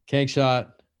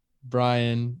 Kankshot,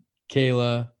 Brian,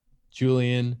 Kayla,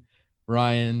 Julian,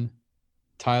 Ryan,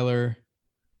 Tyler.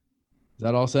 Is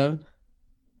that all 7?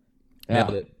 Yeah.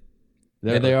 Nailed it.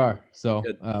 There they are. So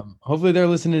hopefully they're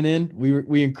listening in.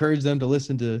 We encourage them to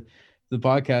listen to the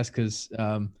podcast because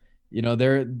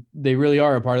they really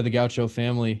are a part of the Gaucho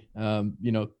family.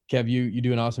 Kev, you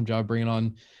do an awesome job bringing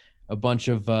on a bunch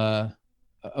of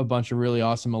really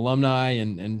awesome alumni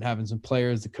and having some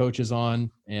players, the coaches on,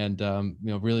 and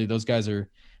really those guys are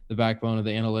the backbone of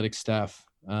the analytics staff.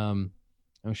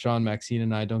 Sean, Maxine,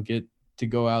 and I don't get to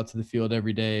go out to the field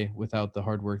every day without the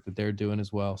hard work that they're doing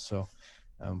as well. So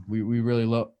we really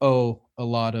owe a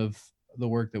lot of the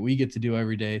work that we get to do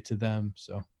every day to them.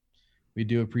 So we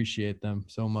do appreciate them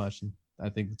so much. And I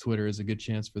think the Twitter is a good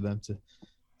chance for them to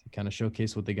kind of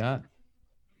showcase what they got.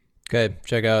 Okay.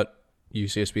 Check out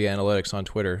UCSB Analytics on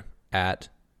Twitter at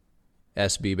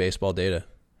SB Baseball Data.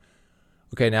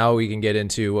 Okay. Now we can get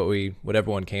into what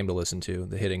everyone came to listen to,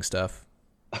 the hitting stuff.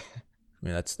 I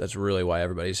mean, that's really why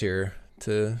everybody's here,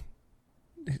 to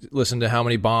listen to how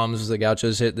many bombs the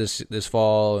Gauchos hit this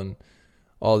fall and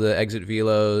all the exit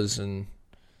velos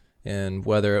and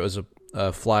whether it was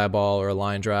a fly ball or a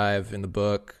line drive in the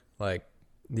book. Like,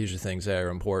 these are things that are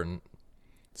important.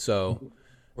 So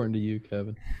important to you,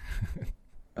 Kevin.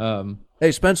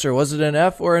 Hey Spencer, was it an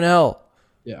F or an L?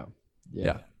 Yeah.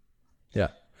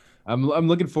 I'm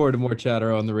looking forward to more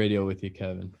chatter on the radio with you,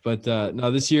 Kevin. But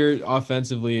no, this year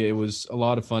offensively, it was a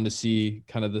lot of fun to see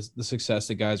kind of the success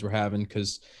that guys were having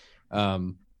because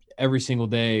every single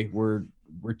day we're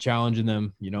challenging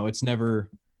them. You know, it's never.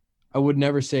 I would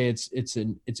never say it's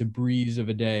a breeze of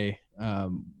a day.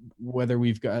 Whether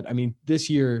we've got, I mean, this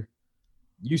year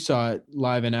you saw it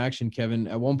live in action, Kevin.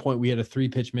 At one point we had a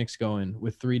 3-pitch mix going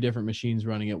with 3 different machines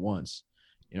running at once.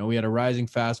 You know, we had a rising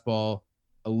fastball,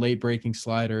 a late breaking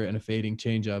slider, and a fading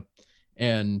changeup.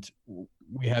 And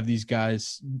we have these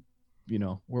guys, you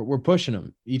know, we're pushing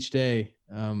them each day.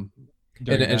 And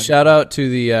shout out to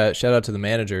the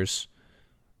managers,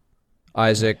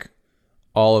 Isaac,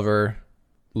 Oliver,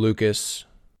 Lucas,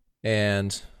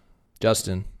 and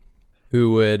Justin,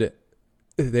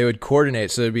 they would coordinate.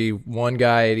 So there'd be one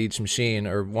guy at each machine,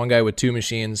 or one guy with 2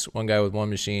 machines, one guy with 1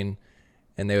 machine,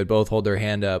 and they would both hold their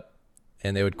hand up,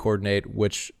 and they would coordinate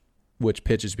which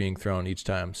pitch is being thrown each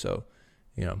time. So,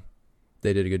 you know,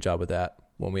 they did a good job with that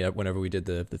whenever we did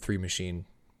the 3 machine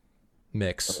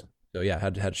mix. So yeah,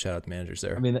 had to shout out the managers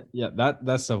there. I mean, yeah,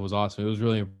 that stuff was awesome. It was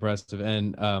really impressive,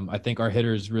 and I think our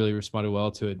hitters really responded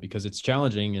well to it because it's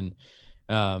challenging, and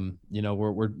you know,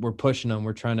 we're pushing them.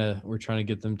 We're trying to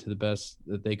get them to the best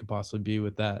that they could possibly be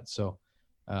with that. So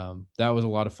that was a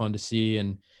lot of fun to see,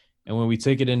 and when we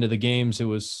take it into the games, it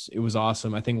was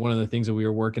awesome. I think one of the things that we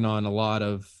were working on a lot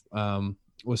of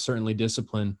was certainly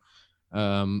discipline,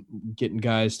 getting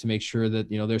guys to make sure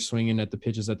that, you know, they're swinging at the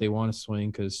pitches that they want to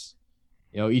swing because,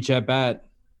 you know, each at bat,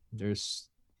 there's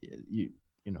you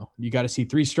got to see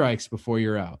 3 strikes before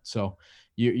you're out. So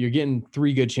you're getting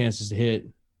 3 good chances to hit.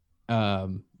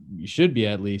 You should be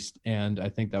at least. And I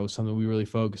think that was something we really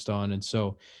focused on. And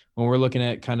so when we're looking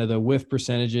at kind of the whiff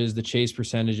percentages, the chase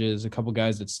percentages, a couple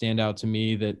guys that stand out to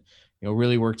me that, you know,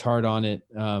 really worked hard on it.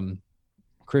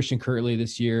 Christian Kirtley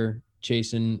this year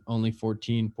chasing only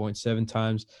 14.7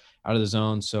 times out of the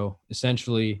zone. So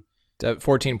essentially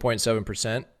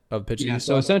 14.7%. Of pitches. Yeah,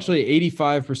 so essentially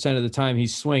 85% of the time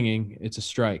he's swinging, it's a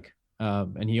strike.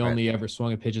 And he only ever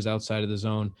swung at pitches outside of the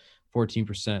zone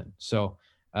 14%. So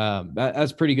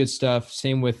that's pretty good stuff.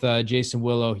 Same with Jason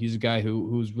Willow. He's a guy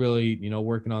who's really, you know,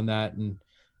 working on that. And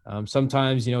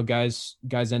sometimes, you know, guys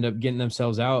end up getting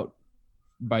themselves out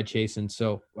by chasing.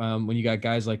 So when you got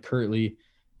guys like Kirtley,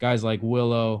 guys like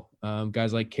Willow,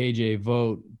 guys like KJ,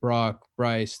 Vogt, Brock,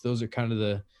 Bryce, those are kind of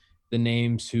the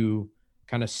names who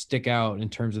kind of stick out in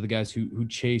terms of the guys who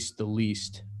chased the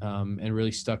least and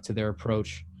really stuck to their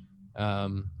approach.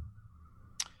 When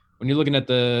you're looking at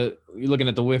the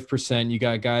whiff percent, you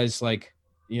got guys like,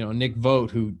 you know, Nick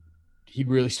Vogt, who he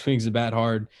really swings the bat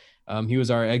hard. He was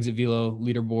our exit velo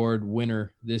leaderboard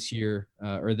winner this year,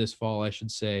 or this fall, I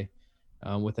should say,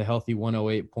 with a healthy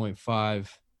 108.5. I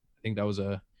think it was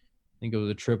a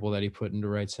triple that he put into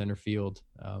right center field.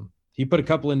 He put a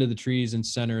couple into the trees in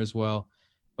center as well.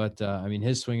 But, I mean,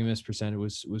 his swing and miss percent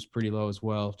was pretty low as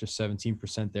well, just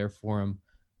 17% there for him.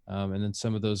 And then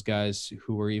some of those guys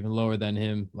who were even lower than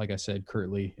him, like I said,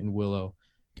 Kirtley and Willow,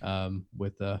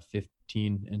 with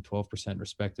 15 and 12%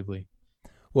 respectively.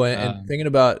 Well, and thinking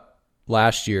about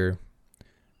last year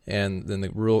and then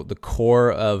the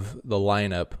core of the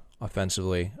lineup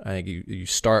offensively, I think you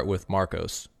start with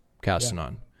Marcos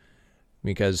Castanon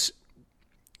because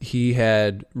he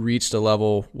had reached a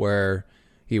level where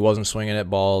he wasn't swinging at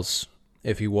balls.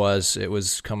 If he was, it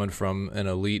was coming from an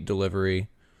elite delivery,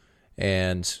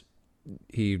 and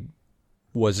he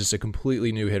was just a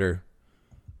completely new hitter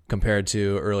compared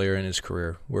to earlier in his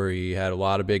career, where he had a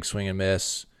lot of big swing and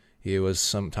miss. He was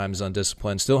sometimes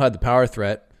undisciplined, still had the power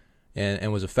threat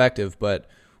and was effective, but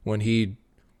when he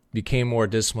became more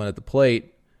disciplined at the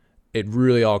plate, it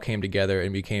really all came together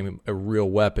and became a real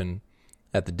weapon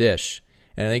at the dish.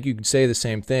 And I think you could say the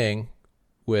same thing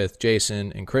with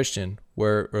Jason and Christian,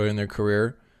 where early in their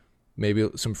career, maybe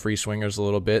some free swingers a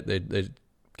little bit. They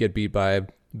get beat by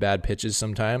bad pitches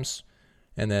sometimes.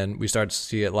 And then we start to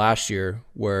see it last year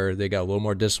where they got a little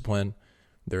more discipline.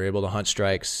 They're able to hunt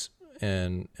strikes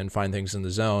and find things in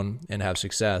the zone and have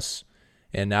success.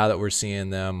 And now that we're seeing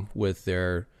them with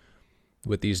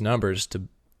these numbers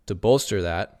to bolster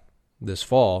that this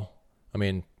fall, I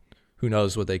mean, who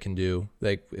knows what they can do.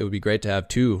 It would be great to have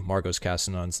 2 Marcos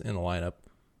Castanons in the lineup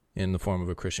in the form of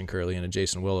a Christian Kirtley and a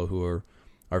Jason Willow, who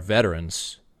are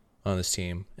veterans on this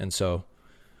team. And so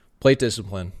plate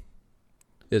discipline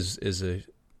is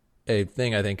a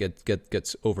thing I think it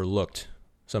gets overlooked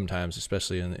sometimes,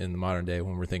 especially in the modern day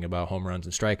when we're thinking about home runs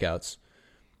and strikeouts.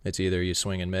 It's either you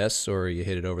swing and miss or you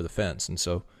hit it over the fence. And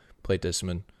so plate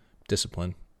discipline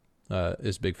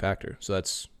is a big factor. So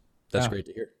that's great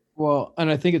to hear. Well, and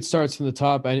I think it starts from the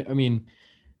top. I mean,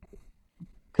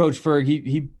 Coach Ferg,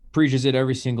 he preaches it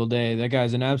every single day. That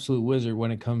guy's an absolute wizard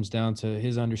when it comes down to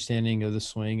his understanding of the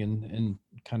swing and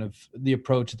kind of the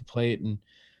approach at the plate.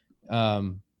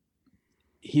 And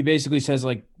he basically says,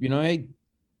 like, hey,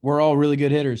 we're all really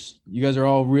good hitters. You guys are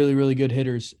all really, really good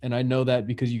hitters. And I know that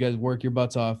because you guys work your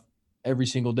butts off every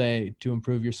single day to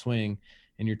improve your swing.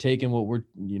 And you're taking what we're,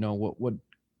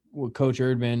 what Coach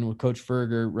Erdman, what Coach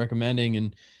Ferg are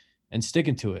recommending and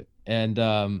sticking to it. And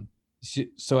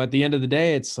so at the end of the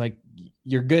day, it's like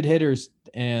you're good hitters,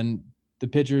 and the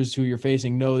pitchers who you're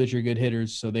facing know that you're good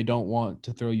hitters. So they don't want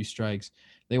to throw you strikes.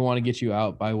 They want to get you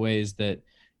out by ways that,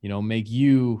 make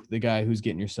you the guy who's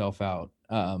getting yourself out.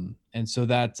 And so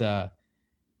that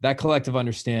collective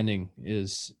understanding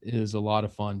is a lot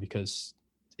of fun, because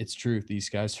it's true. These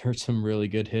guys are some really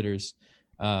good hitters.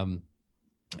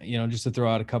 Just to throw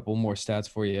out a couple more stats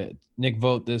for you, Nick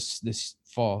Vogt this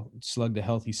fall slugged a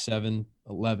healthy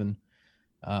 711.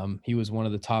 He was one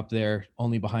of the top there,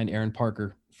 only behind Aaron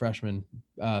Parker, freshman,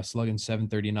 slugging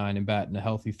 739 and batting a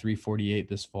healthy 348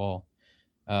 this fall.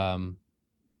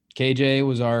 KJ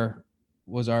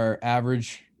was our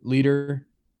average leader.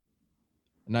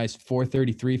 A nice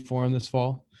 433 for him this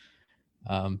fall.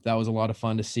 That was a lot of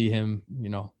fun to see him,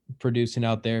 producing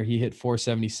out there. He hit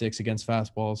 476 against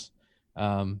fastballs.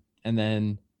 And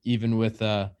then even with,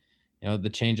 the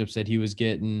changeups that he was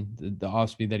getting, the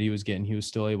off speed that he was getting, he was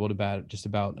still able to bat just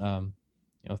about,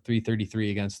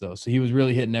 333 against those. So he was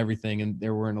really hitting everything, and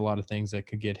there weren't a lot of things that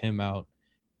could get him out,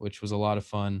 which was a lot of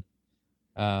fun.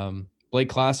 Blake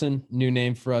Klassen, new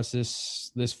name for us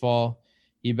this fall.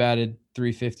 He batted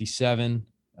 357.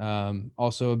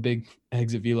 Also a big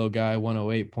exit velo guy,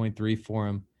 108.3 for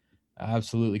him.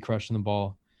 Absolutely crushing the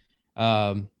ball.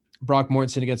 Brock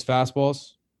Mortensen against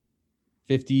fastballs,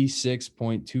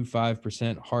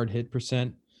 56.25% hard hit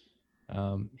percent.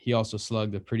 He also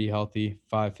slugged a pretty healthy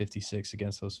 556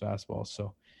 against those fastballs.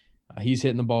 So he's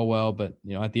hitting the ball well, but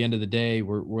at the end of the day,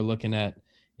 we're looking at,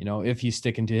 if he's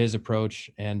sticking to his approach,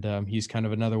 and he's kind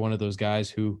of another one of those guys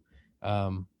who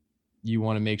you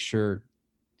want to make sure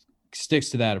sticks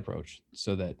to that approach,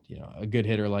 so that a good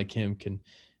hitter like him can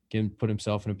put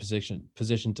himself in a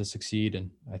position to succeed. And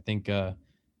I think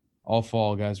all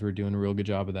fall guys were doing a real good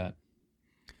job of that.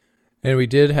 And we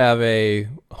did have a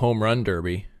home run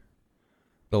derby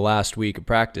the last week of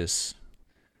practice.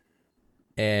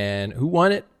 And who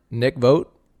won it? Nick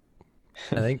Vogt.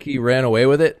 I think he ran away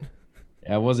with it.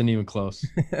 Yeah, it wasn't even close.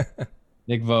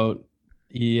 Nick Vogt,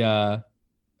 he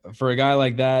for a guy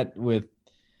like that, with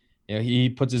he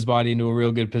puts his body into a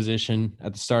real good position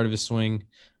at the start of his swing,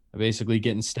 basically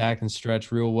getting stacked and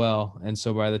stretched real well. And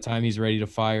so by the time he's ready to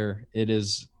fire, it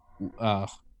is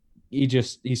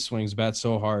he swings bat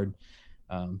so hard.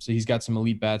 So he's got some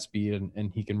elite bat speed,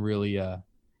 and he can really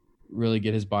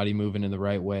get his body moving in the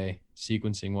right way,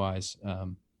 sequencing wise.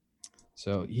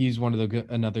 So he's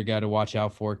another guy to watch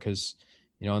out for, because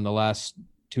in the last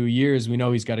 2 years, we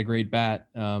know he's got a great bat,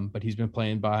 but he's been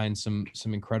playing behind some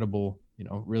incredible,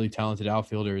 really talented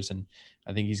outfielders, and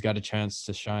I think he's got a chance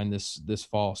to shine this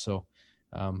fall. So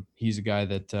he's a guy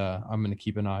that I'm going to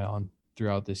keep an eye on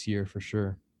throughout this year for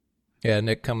sure. Yeah,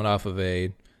 Nick coming off of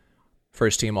a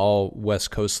first-team All West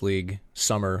Coast League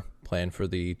summer, playing for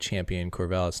the champion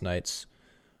Corvallis Knights.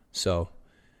 So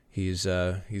he's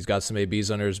got some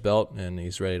ABs under his belt, and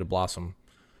he's ready to blossom.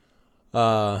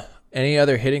 Any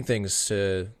other hitting things?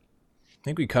 I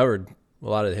think we covered a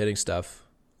lot of the hitting stuff.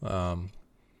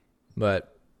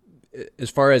 But as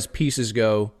far as pieces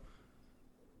go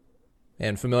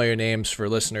and familiar names for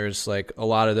listeners, like a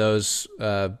lot of those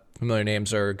familiar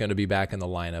names are going to be back in the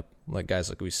lineup. Like guys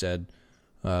like we said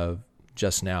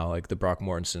just now, like the Brock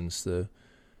Mortensens, the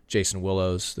Jason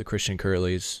Willows, the Christian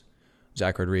Curleys,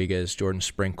 Zach Rodriguez, Jordan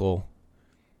Sprinkle,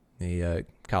 the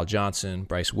Kyle Johnson,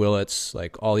 Bryce Willits,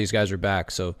 like all these guys are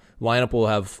back. So lineup will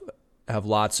have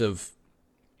lots of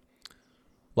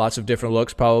different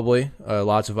looks, probably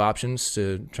lots of options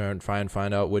to try and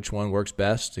find out which one works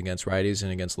best against righties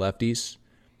and against lefties.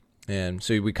 And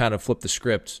so we kind of flipped the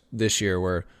script this year,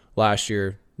 where last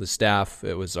year the staff,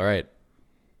 it was all right.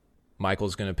 Michael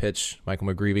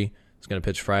McGreevy is going to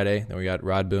pitch Friday. Then we got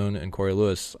Rod Boone and Corey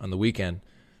Lewis on the weekend.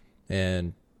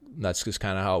 And that's just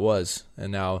kind of how it was.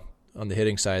 And now on the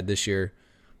hitting side this year,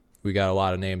 we got a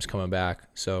lot of names coming back.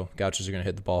 So Gauchos are going to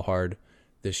hit the ball hard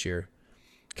this year.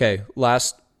 Okay,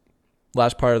 last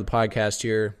part of the podcast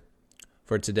here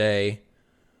for today.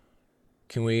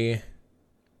 Can we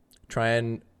try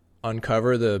and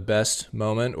uncover the best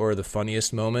moment or the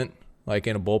funniest moment, like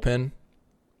in a bullpen,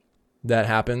 that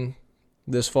happened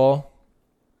this fall?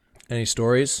 Any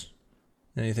stories?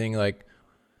 Anything? Like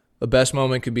the best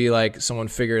moment could be like someone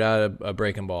figured out a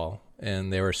breaking ball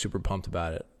and they were super pumped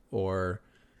about it. or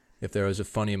if there was a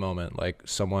funny moment, like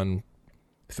someone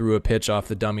threw a pitch off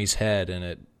the dummy's head and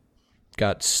it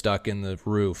got stuck in the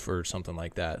roof or something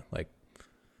like that. Like,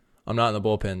 I'm not in the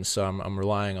bullpen, so I'm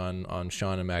relying on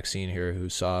Sean and Maxine here, who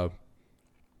saw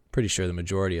pretty sure the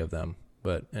majority of them.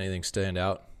 But anything stand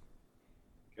out?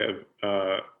 Yeah,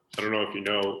 I don't know if you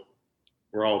know,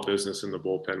 we're all business in the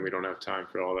bullpen. We don't have time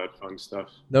for all that fun stuff.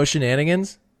 No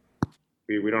shenanigans?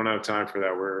 We don't have time for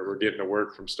that. We're getting to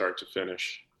work from start to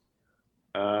finish.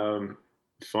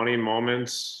 Funny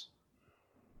moments.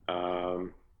 I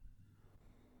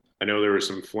know there were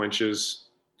some flinches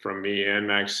from me and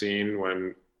Maxine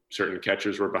when certain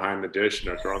catchers were behind the dish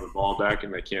and they're throwing the ball back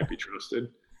and they can't be trusted.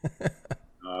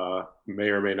 May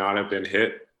or may not have been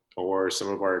hit, or some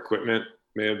of our equipment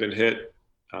may have been hit.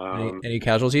 Any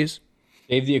casualties?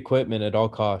 Save the equipment at all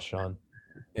costs, Sean.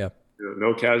 Yeah.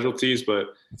 No casualties, but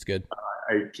that's good.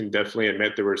 I can definitely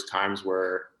admit there was times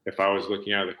where if I was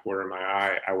looking out of the corner of my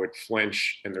eye, I would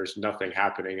flinch and there's nothing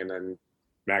happening. And then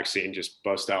Maxine just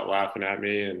bust out laughing at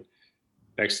me. And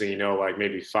next thing you know, like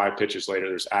maybe 5 pitches later,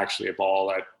 there's actually a ball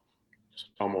that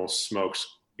almost smokes,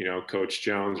 Coach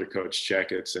Jones or Coach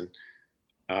Checketts. And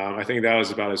I think that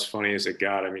was about as funny as it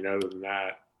got. I mean, other than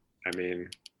that,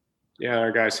 yeah,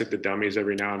 our guys hit the dummies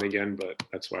every now and again, but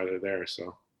that's why they're there.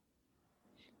 So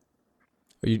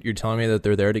you're telling me that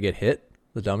they're there to get hit,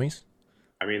 the dummies?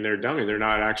 I mean, they're dummies. They're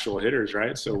not actual hitters,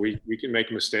 right? So we can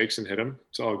make mistakes and hit them.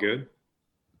 It's all good.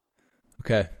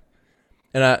 Okay.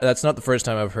 And that's not the first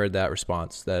time I've heard that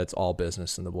response, that it's all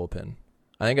business in the bullpen.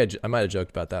 I think I might have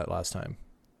joked about that last time,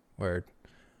 where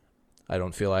I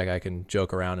don't feel like I can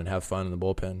joke around and have fun in the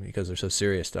bullpen because they're so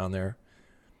serious down there.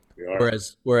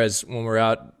 Whereas when we're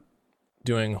out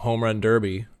doing home run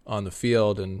derby on the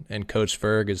field and Coach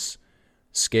Ferg is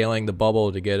scaling the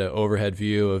bubble to get an overhead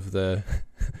view of the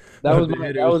that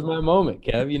was my moment,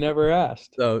 Kev. You never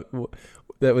asked. So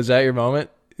was that your moment?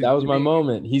 That was my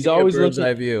moment. He's always looking for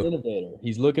an innovator.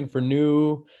 He's looking for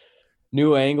new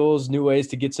angles, new ways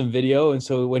to get some video. And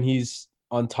so when he's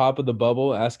on top of the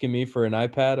bubble asking me for an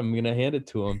iPad, I'm going to hand it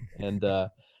to him. And I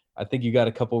think you got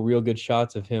a couple real good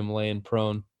shots of him laying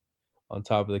prone on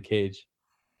top of the cage.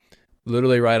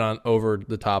 Literally right on over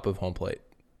the top of home plate.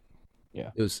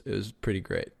 Yeah. It was pretty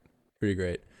great. Pretty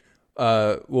great.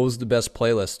 What was the best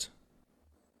playlist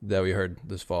that we heard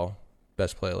this fall?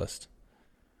 Best playlist?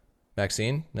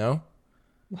 Maxine? No?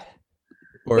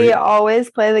 We always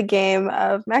play the game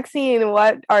of, Maxine,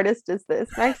 what artist is this?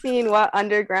 Maxine, what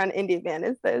underground indie band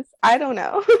is this? I don't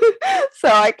know. So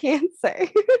I can't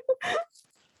say.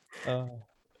 Kev,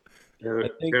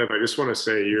 I just want to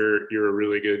say you're a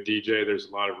really good DJ. There's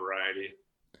a lot of variety.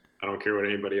 I don't care what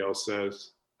anybody else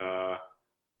says.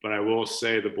 But I will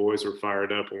say the boys were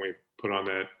fired up when we put on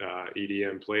that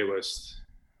EDM playlist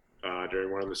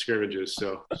during one of the scrimmages.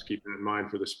 So just keep that in mind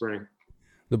for the spring.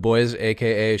 The boys,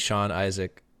 a.k.a. Sean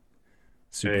Isaac.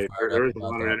 There was a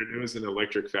lot of energy. It was an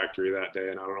electric factory that day,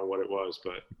 and I don't know what it was,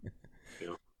 but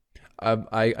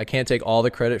I can't take all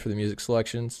the credit for the music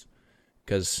selections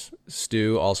because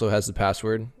Stu also has the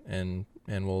password and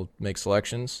will make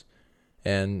selections,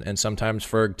 and sometimes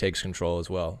Ferg takes control as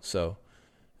well. So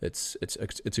it's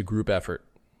a group effort.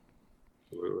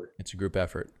 Absolutely. It's a group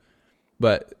effort.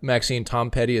 But Maxine, Tom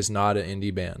Petty is not an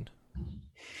indie band.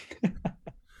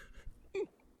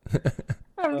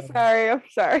 I'm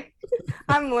sorry.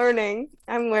 I'm learning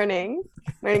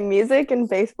music and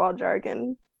baseball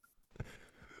jargon.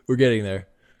 We're getting there.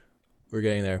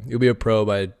 You'll be a pro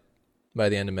by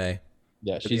the end of May.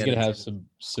 Yeah, she's gonna have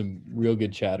some real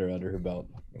good chatter under her belt.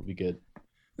 It'll be good.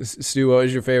 Stu, what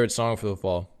was your favorite song for the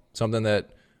fall? Something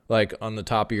that, like, on the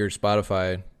top of your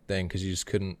Spotify thing, because you just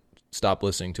couldn't stop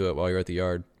listening to it while you're at the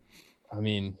yard. I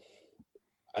mean,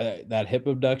 that Hip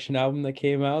Abduction album that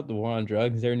came out, the War on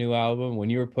Drugs, their new album. When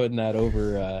you were putting that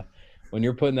over,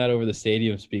 the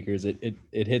stadium speakers, it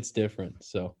hits different.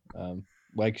 So,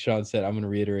 like Sean said, I'm going to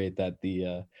reiterate that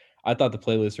I thought the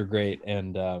playlists were great,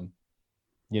 and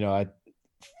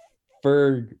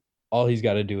Ferg, all he's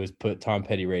got to do is put Tom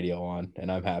Petty radio on, and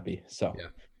I'm happy. So, yeah.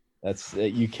 That's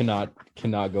you cannot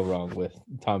go wrong with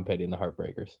Tom Petty and the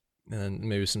Heartbreakers, and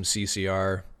maybe some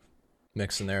CCR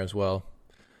mix in there as well.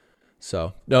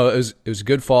 So no, it was a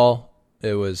good fall.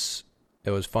 It was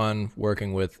fun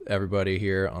working with everybody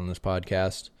here on this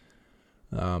podcast.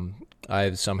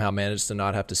 I've somehow managed to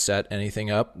not have to set anything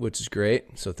up, which is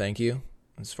great. So thank you.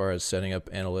 As far as setting up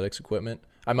analytics equipment,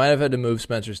 I might have had to move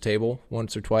Spencer's table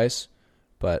once or twice,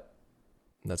 but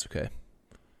that's okay.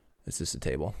 It's just a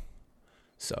table.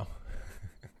 So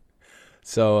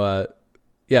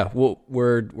yeah,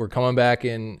 we're coming back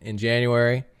in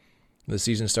January. The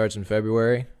season starts in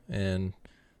February, and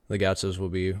the Gauchos will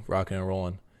be rocking and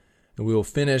rolling. And we will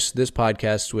finish this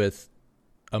podcast with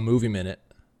a movie minute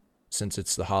since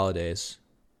it's the holidays.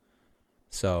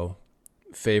 So,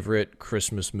 favorite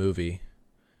Christmas movie.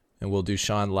 And we'll do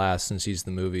Sean last since he's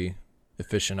the movie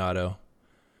aficionado.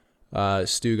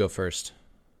 Stu, go first.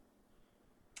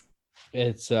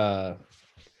 It's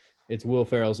Will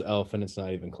Ferrell's Elf, and it's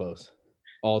not even close.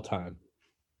 All time.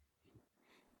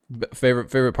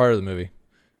 Favorite part of the movie?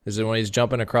 Is it when he's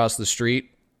jumping across the street?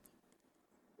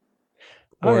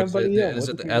 Or is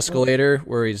it the escalator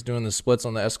where he's doing the splits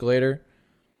on the escalator?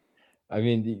 I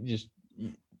mean,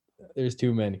 there's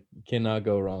too many. You cannot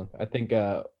go wrong. I think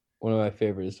one of my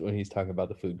favorites is when he's talking about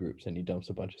the food groups and he dumps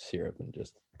a bunch of syrup and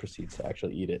just proceeds to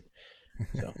actually eat it.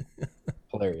 So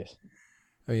hilarious.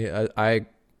 I mean, I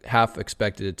half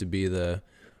expected it to be the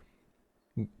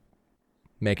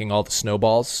making all the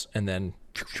snowballs and then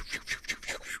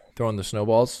throwing the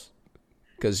snowballs.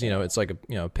 Because, it's like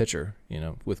a pitcher,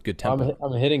 with good tempo.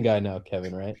 I'm a hitting guy now,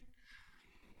 Kevin, right?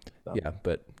 So. Yeah,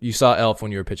 but you saw Elf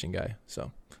when you were a pitching guy,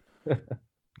 so.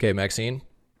 Okay, Maxine?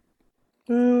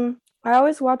 I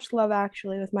always watch Love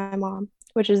Actually with my mom,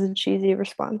 which is a cheesy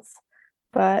response.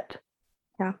 But,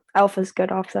 yeah, Elf is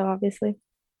good also, obviously.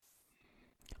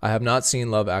 I have not seen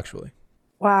Love Actually.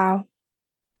 Wow.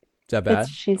 Is that bad?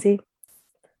 It's cheesy.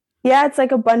 Yeah, it's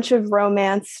like a bunch of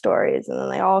romance stories, and then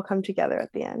they all come together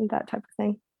at the end, that type of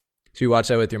thing. So you watch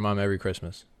that with your mom every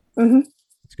Christmas? Mm-hmm.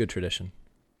 It's a good tradition.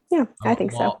 Yeah, I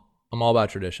think so. I'm all about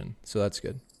tradition, so that's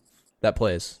good. That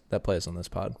plays on this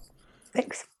pod.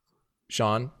 Thanks.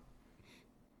 Sean?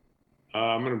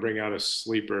 I'm going to bring out a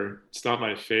sleeper. It's not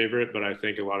my favorite, but I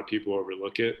think a lot of people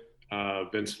overlook it.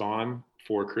 Vince Vaughn,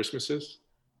 Four Christmases.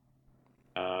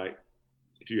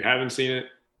 If you haven't seen it,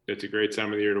 it's a great time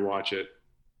of the year to watch it.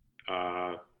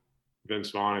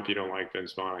 Vince Vaughn, if you don't like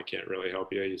Vince Vaughn, I can't really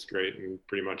help you. He's great in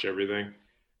pretty much everything.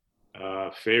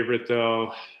 Favorite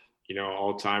though,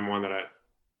 all-time one that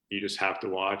you just have to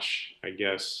watch, I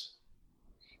guess.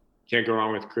 Can't go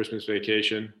wrong with Christmas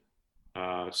Vacation.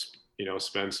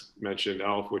 Spence mentioned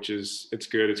Elf, it's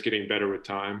good. It's getting better with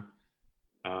time.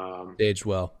 Aged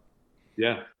well.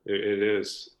 Yeah, it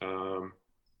is. I'm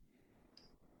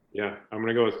going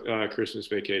to go with Christmas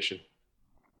Vacation.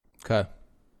 Okay.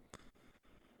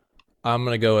 I'm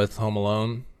going to go with Home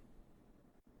Alone.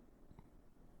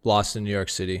 Lost in New York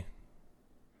City.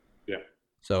 Yeah.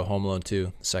 So Home Alone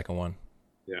 2, the second one.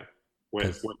 Yeah.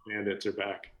 Wet Bandits are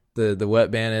back. The Wet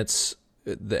Bandits,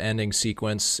 the ending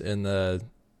sequence in the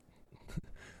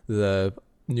New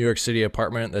York City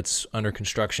apartment that's under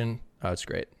construction. Oh, it's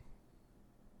great.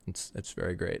 It's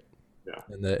very great.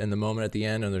 Yeah. In the moment at the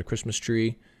end under the Christmas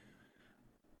tree,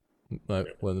 when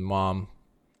the mom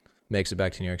makes it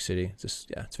back to New York City.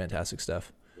 It's fantastic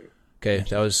stuff. Okay,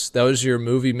 that was your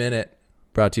movie minute,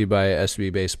 brought to you by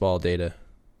SB Baseball Data.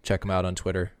 Check them out on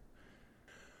Twitter.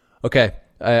 Okay,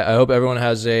 I hope everyone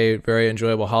has a very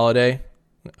enjoyable holiday.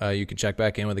 You can check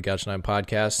back in with the Gaucho 9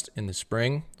 podcast in the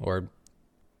spring or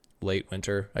late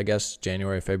winter, I guess,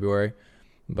 January, February.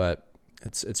 But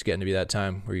it's getting to be that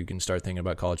time where you can start thinking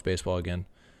about college baseball again.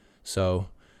 So,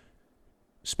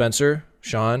 Spencer,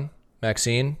 Sean,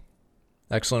 Maxine,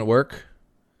 excellent work,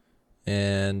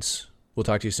 and we'll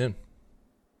talk to you soon.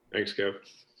 Thanks, Kev.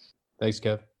 Thanks,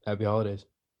 Kev. Happy holidays.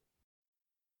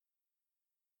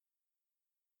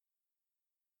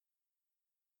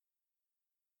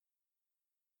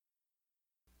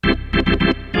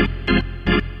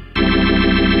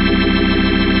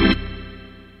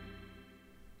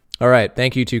 All right.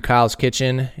 Thank you to Kyle's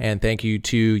Kitchen, and thank you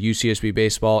to UCSB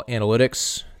Baseball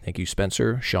Analytics. Thank you,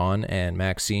 Spencer, Sean, and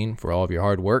Maxine, for all of your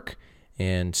hard work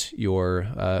and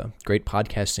your great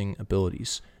podcasting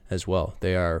abilities as well.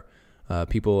 They are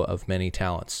people of many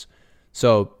talents.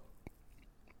 So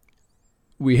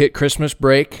we hit Christmas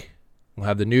break. We'll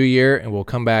have the new year, and we'll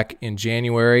come back in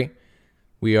January.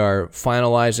 We are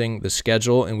finalizing the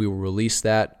schedule, and we will release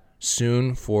that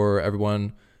soon for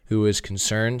everyone who is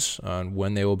concerned on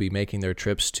when they will be making their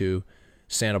trips to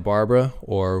Santa Barbara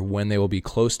or when they will be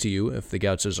close to you if the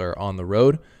Gauchos are on the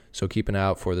road. So keep an eye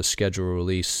out for the schedule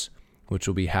release, which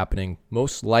will be happening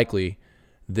most likely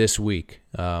this week.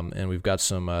 And we've got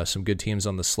some good teams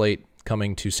on the slate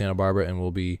coming to Santa Barbara, and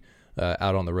we'll be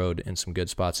out on the road in some good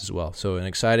spots as well. So an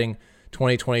exciting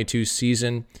 2022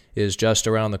 season is just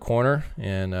around the corner,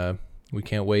 and we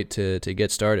can't wait to get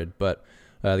started. But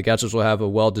the Gauchos will have a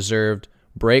well-deserved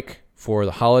break for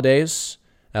the holidays,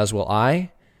 as will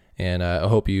I. And I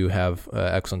hope you have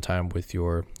excellent time with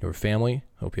your family.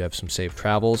 Hope you have some safe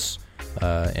travels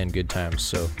and good times.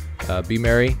 So be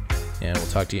merry, and we'll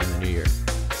talk to you in the new year.